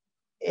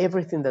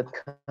everything that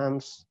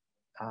comes,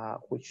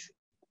 which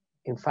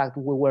in fact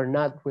we were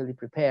not really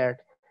prepared,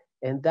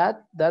 and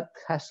that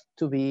has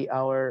to be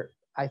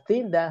I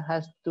think that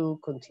has to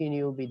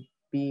continue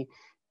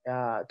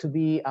to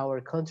be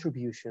our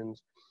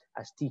contributions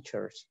as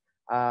teachers.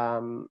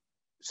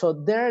 So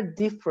there are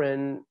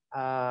different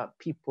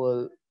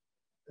people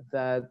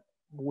that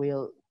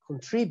will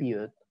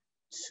contribute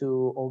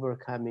to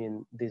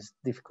overcoming this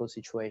difficult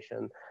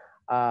situation.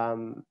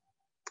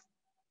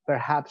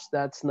 Perhaps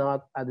that's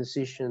not a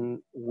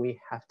decision we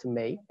have to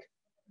make,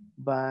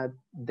 but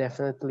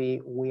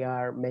definitely we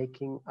are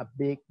making a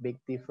big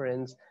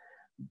difference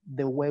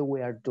the way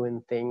we are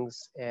doing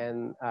things,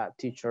 and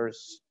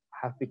teachers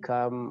have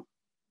become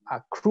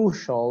a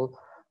crucial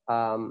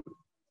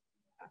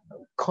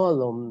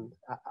column,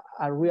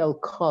 a real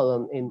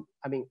column in,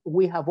 I mean,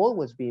 we have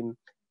always been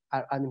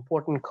an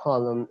important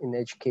column in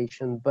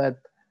education, but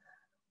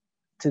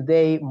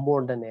today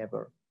more than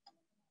ever.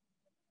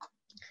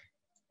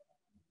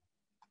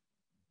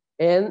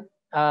 And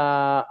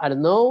I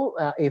don't know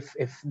if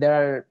there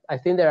are, I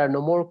think there are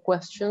no more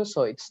questions,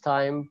 so it's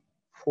time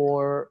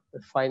for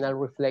the final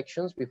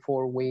reflections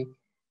before we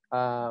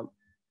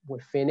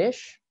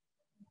finish.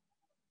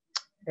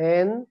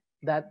 And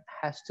that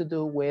has to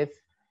do with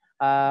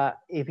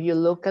If you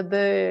look at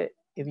the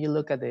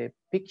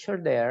picture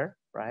there,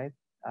 right?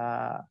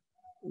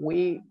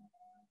 We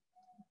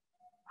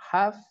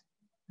have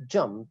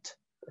jumped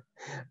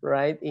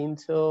right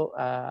into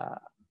a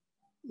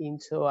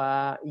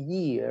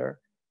year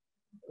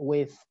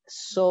with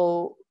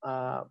so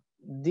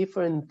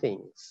different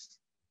things,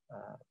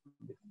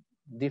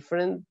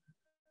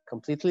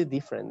 completely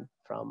different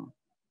from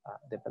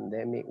the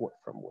pandemic,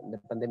 from when the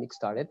pandemic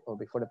started or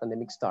before the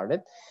pandemic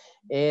started.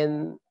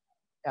 And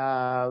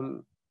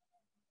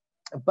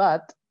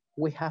but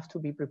we have to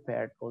be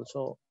prepared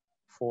also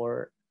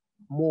for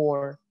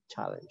more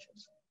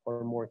challenges,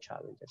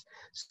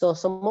 So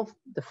some of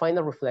the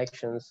final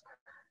reflections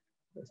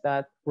is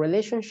that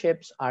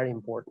relationships are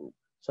important.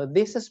 So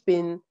this has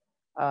been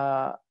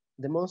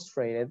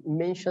demonstrated,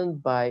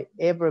 mentioned by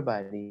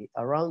everybody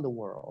around the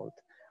world,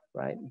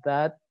 right?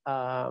 That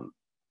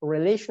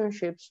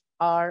relationships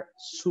are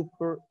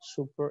super,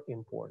 super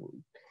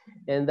important.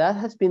 And that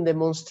has been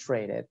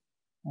demonstrated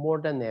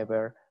more than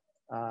ever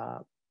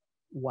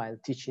while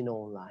teaching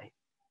online.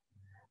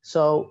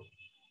 So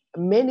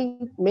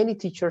many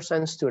teachers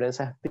and students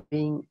have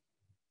been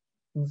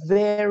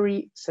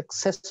very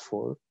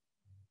successful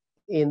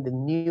in the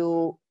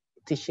new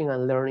teaching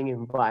and learning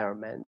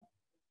environment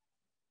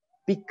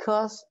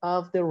because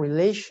of the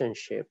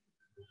relationship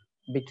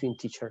between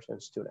teachers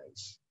and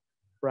students,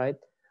 right?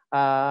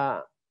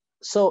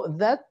 So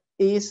that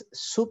is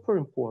super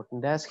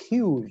important. That's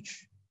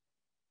huge.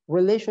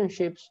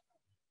 Relationships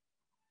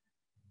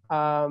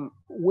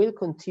will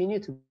continue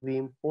to be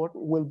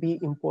important, will be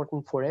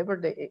important forever.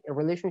 The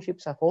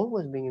relationships have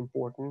always been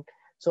important.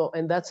 So,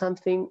 and that's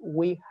something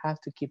we have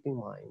to keep in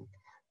mind.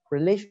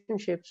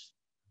 Relationships,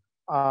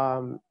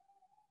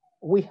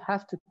 we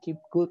have to keep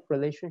good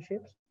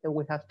relationships, and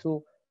we have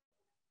to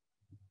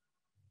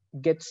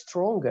get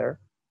stronger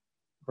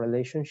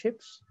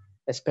relationships,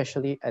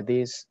 especially at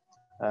these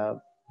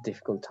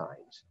difficult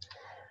times.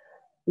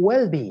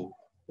 Well-being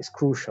is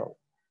crucial.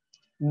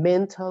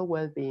 Mental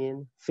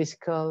well-being,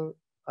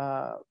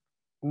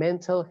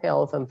 mental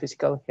health and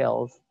physical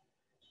health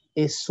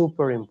is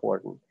super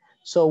important.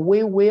 So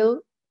we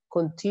will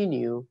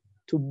continue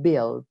to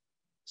build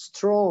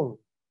strong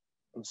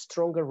and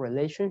stronger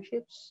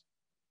relationships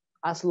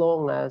as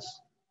long as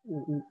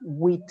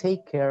we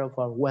take care of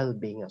our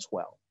well-being as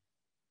well,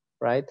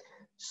 right?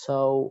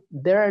 So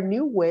there are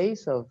new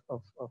ways of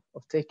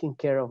taking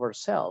care of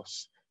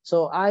ourselves.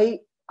 So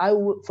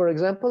for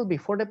example,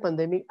 before the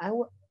pandemic,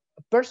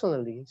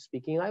 personally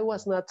speaking, I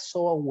was not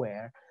so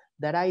aware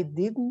that I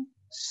didn't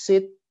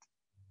sit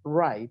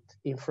right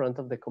in front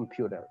of the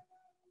computer.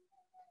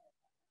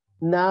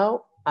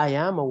 Now I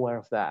am aware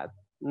of that.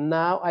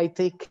 Now I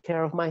take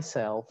care of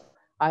myself.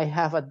 I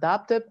have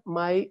adapted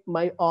my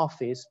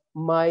office,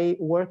 my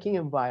working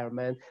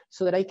environment,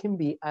 so that I can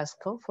be as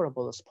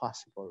comfortable as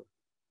possible.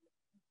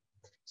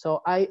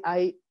 So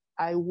I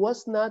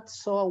was not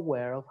so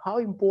aware of how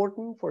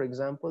important, for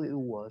example, it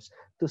was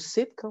to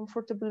sit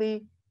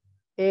comfortably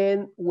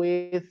and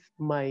with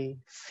my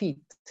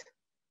feet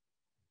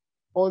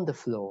on the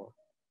floor,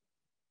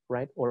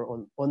 right?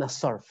 Or on a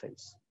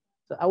surface.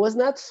 So I was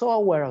not so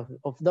aware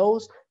of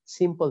those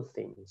simple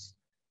things.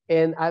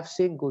 And I've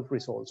seen good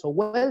results. So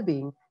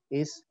well-being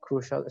is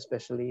crucial,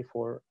 especially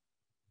for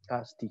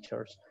us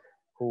teachers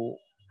who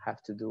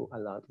have to do a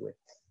lot with,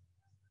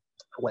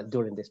 well,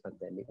 during this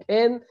pandemic.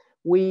 And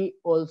we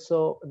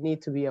also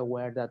need to be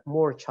aware that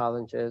more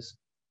challenges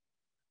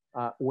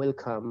will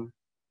come,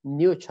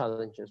 new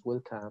challenges will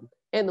come.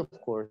 And of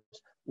course,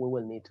 we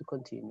will need to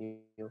continue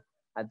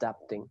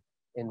adapting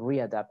and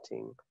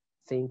readapting,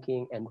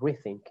 thinking and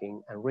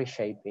rethinking and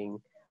reshaping,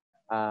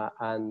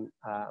 and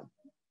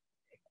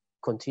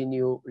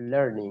continue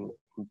learning,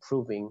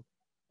 improving.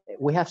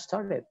 We have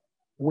started.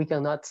 We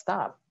cannot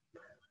stop,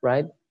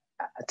 right?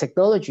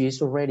 Technology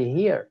is already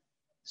here,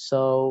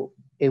 so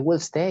it will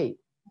stay.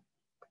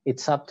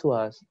 It's up to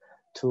us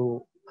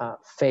to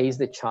face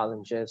the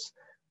challenges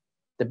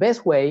the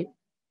best way,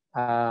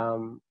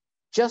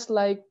 just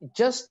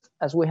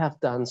as we have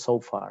done so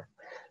far.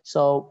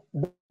 So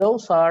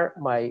those are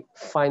my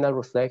final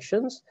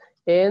reflections.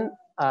 And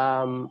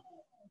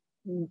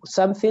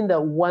something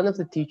that one of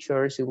the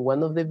teachers in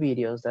one of the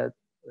videos that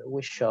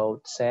we showed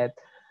said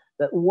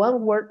that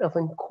one word of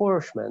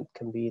encouragement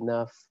can be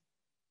enough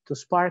to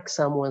spark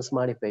someone's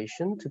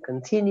motivation to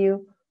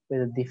continue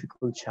with a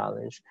difficult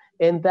challenge.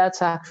 And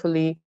that's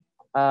actually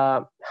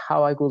how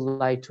I would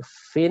like to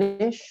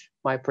finish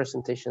my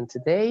presentation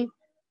today.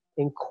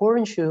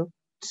 Encourage you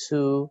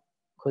to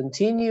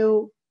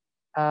continue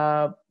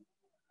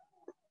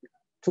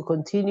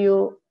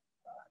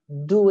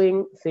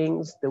doing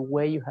things the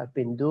way you have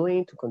been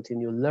doing, to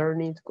continue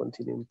learning, to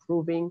continue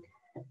improving,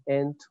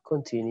 and to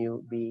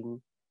continue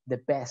being the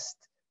best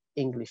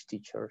English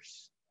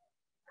teachers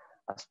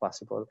as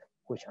possible,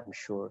 which I'm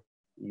sure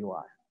you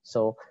are.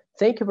 So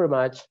thank you very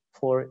much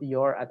for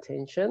your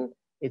attention.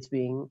 It's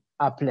been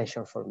a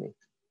pleasure for me.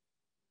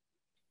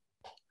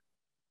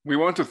 We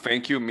want to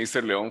thank you,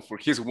 Mr. Leon, for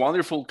his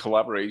wonderful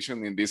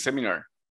collaboration in this seminar.